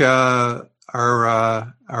thank our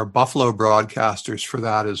Buffalo broadcasters for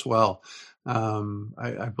that as well. I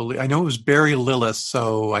know it was Barry Lillis,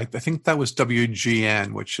 so I think that was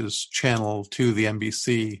WGN, which is Channel 2, the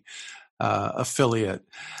NBC affiliate.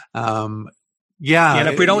 And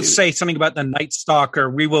if we don't say something about the Night Stalker,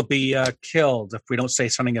 we will be killed if we don't say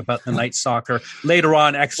something about the Night Stalker later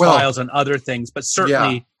on, X-Files and other things. But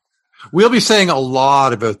certainly... Yeah. We'll be saying a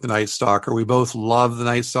lot about the Night Stalker. We both love the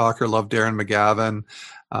Night Stalker, love Darren McGavin.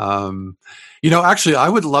 Actually, I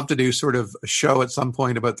would love to do sort of a show at some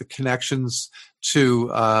point about the connections to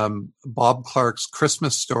Bob Clark's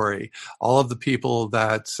Christmas Story. All of the people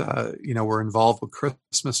that were involved with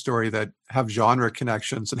Christmas Story that have genre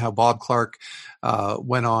connections, and how Bob Clark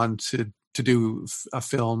went on to do a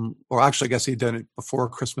film, or actually I guess he'd done it before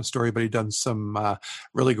Christmas Story, but he'd done some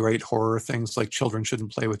really great horror things like Children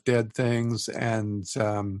Shouldn't Play with Dead Things and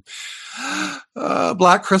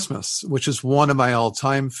Black Christmas, which is one of my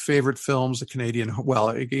all-time favorite films, it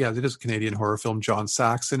is a Canadian horror film. John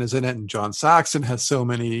Saxon is in it, and John Saxon has so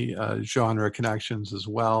many genre connections as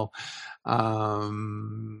well.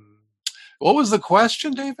 What was the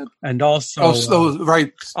question, David? And also,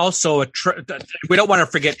 right. Also, we don't want to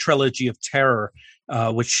forget Trilogy of Terror,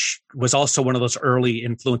 which was also one of those early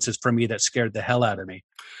influences for me that scared the hell out of me.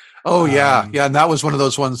 Oh, yeah. And that was one of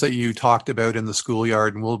those ones that you talked about in the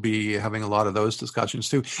schoolyard, and we'll be having a lot of those discussions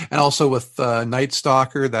too. And also with Night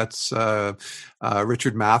Stalker, that's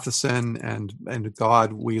Richard Matheson, and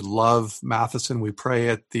God, we love Matheson. We pray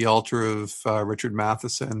at the altar of Richard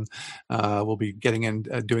Matheson. We'll be getting in,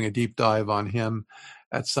 doing a deep dive on him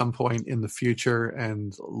at some point in the future,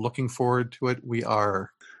 and looking forward to it. We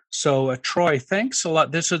are. So, Troy, thanks a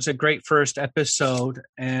lot. This was a great first episode.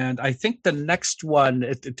 And I think the next one,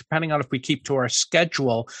 depending on if we keep to our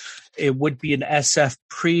schedule, it would be an SF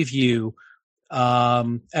preview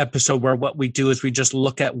episode where what we do is we just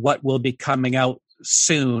look at what will be coming out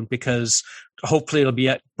soon, because hopefully it'll be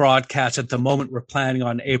at broadcast. At the moment, we're planning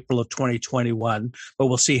on April of 2021, but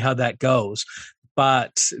we'll see how that goes.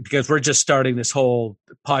 But because we're just starting this whole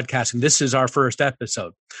podcasting, this is our first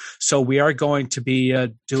episode. So we are going to be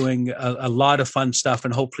doing a lot of fun stuff,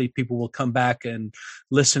 and hopefully people will come back and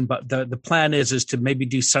listen. But the plan is to maybe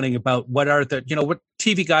do something about what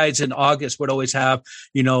TV guides in August would always have,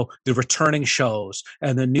 the returning shows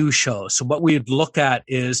and the new shows. So what we'd look at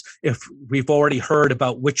is if we've already heard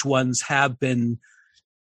about which ones have been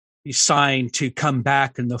signed to come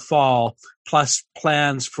back in the fall, plus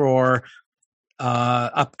plans for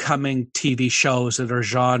upcoming TV shows that are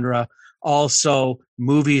genre, also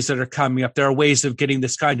movies that are coming up. There are ways of getting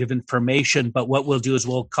this kind of information, but what we'll do is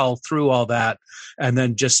we'll call through all that and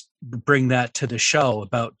then just bring that to the show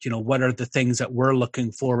about, what are the things that we're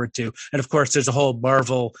looking forward to. And of course, there's a whole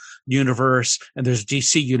Marvel universe and there's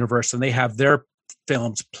DC universe, and they have their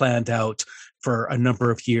films planned out for a number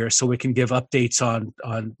of years, so we can give updates on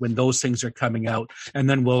when those things are coming out. And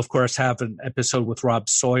then we'll, of course, have an episode with Rob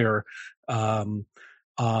Sawyer on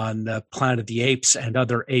Planet of the Apes and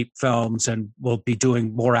other ape films, and we'll be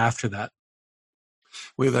doing more after that.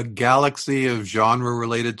 We have a galaxy of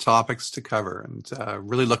genre-related topics to cover, and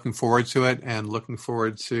really looking forward to it, and looking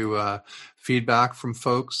forward to feedback from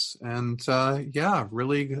folks. And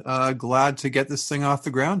really glad to get this thing off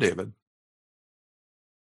the ground, David.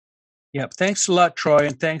 Yep. Thanks a lot, Troy,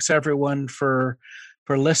 and thanks everyone for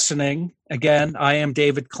listening. Again, I am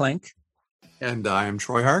David Clink. And I am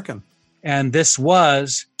Troy Harkin. And this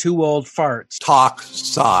was Two Old Farts Talk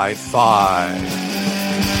Sci-Fi.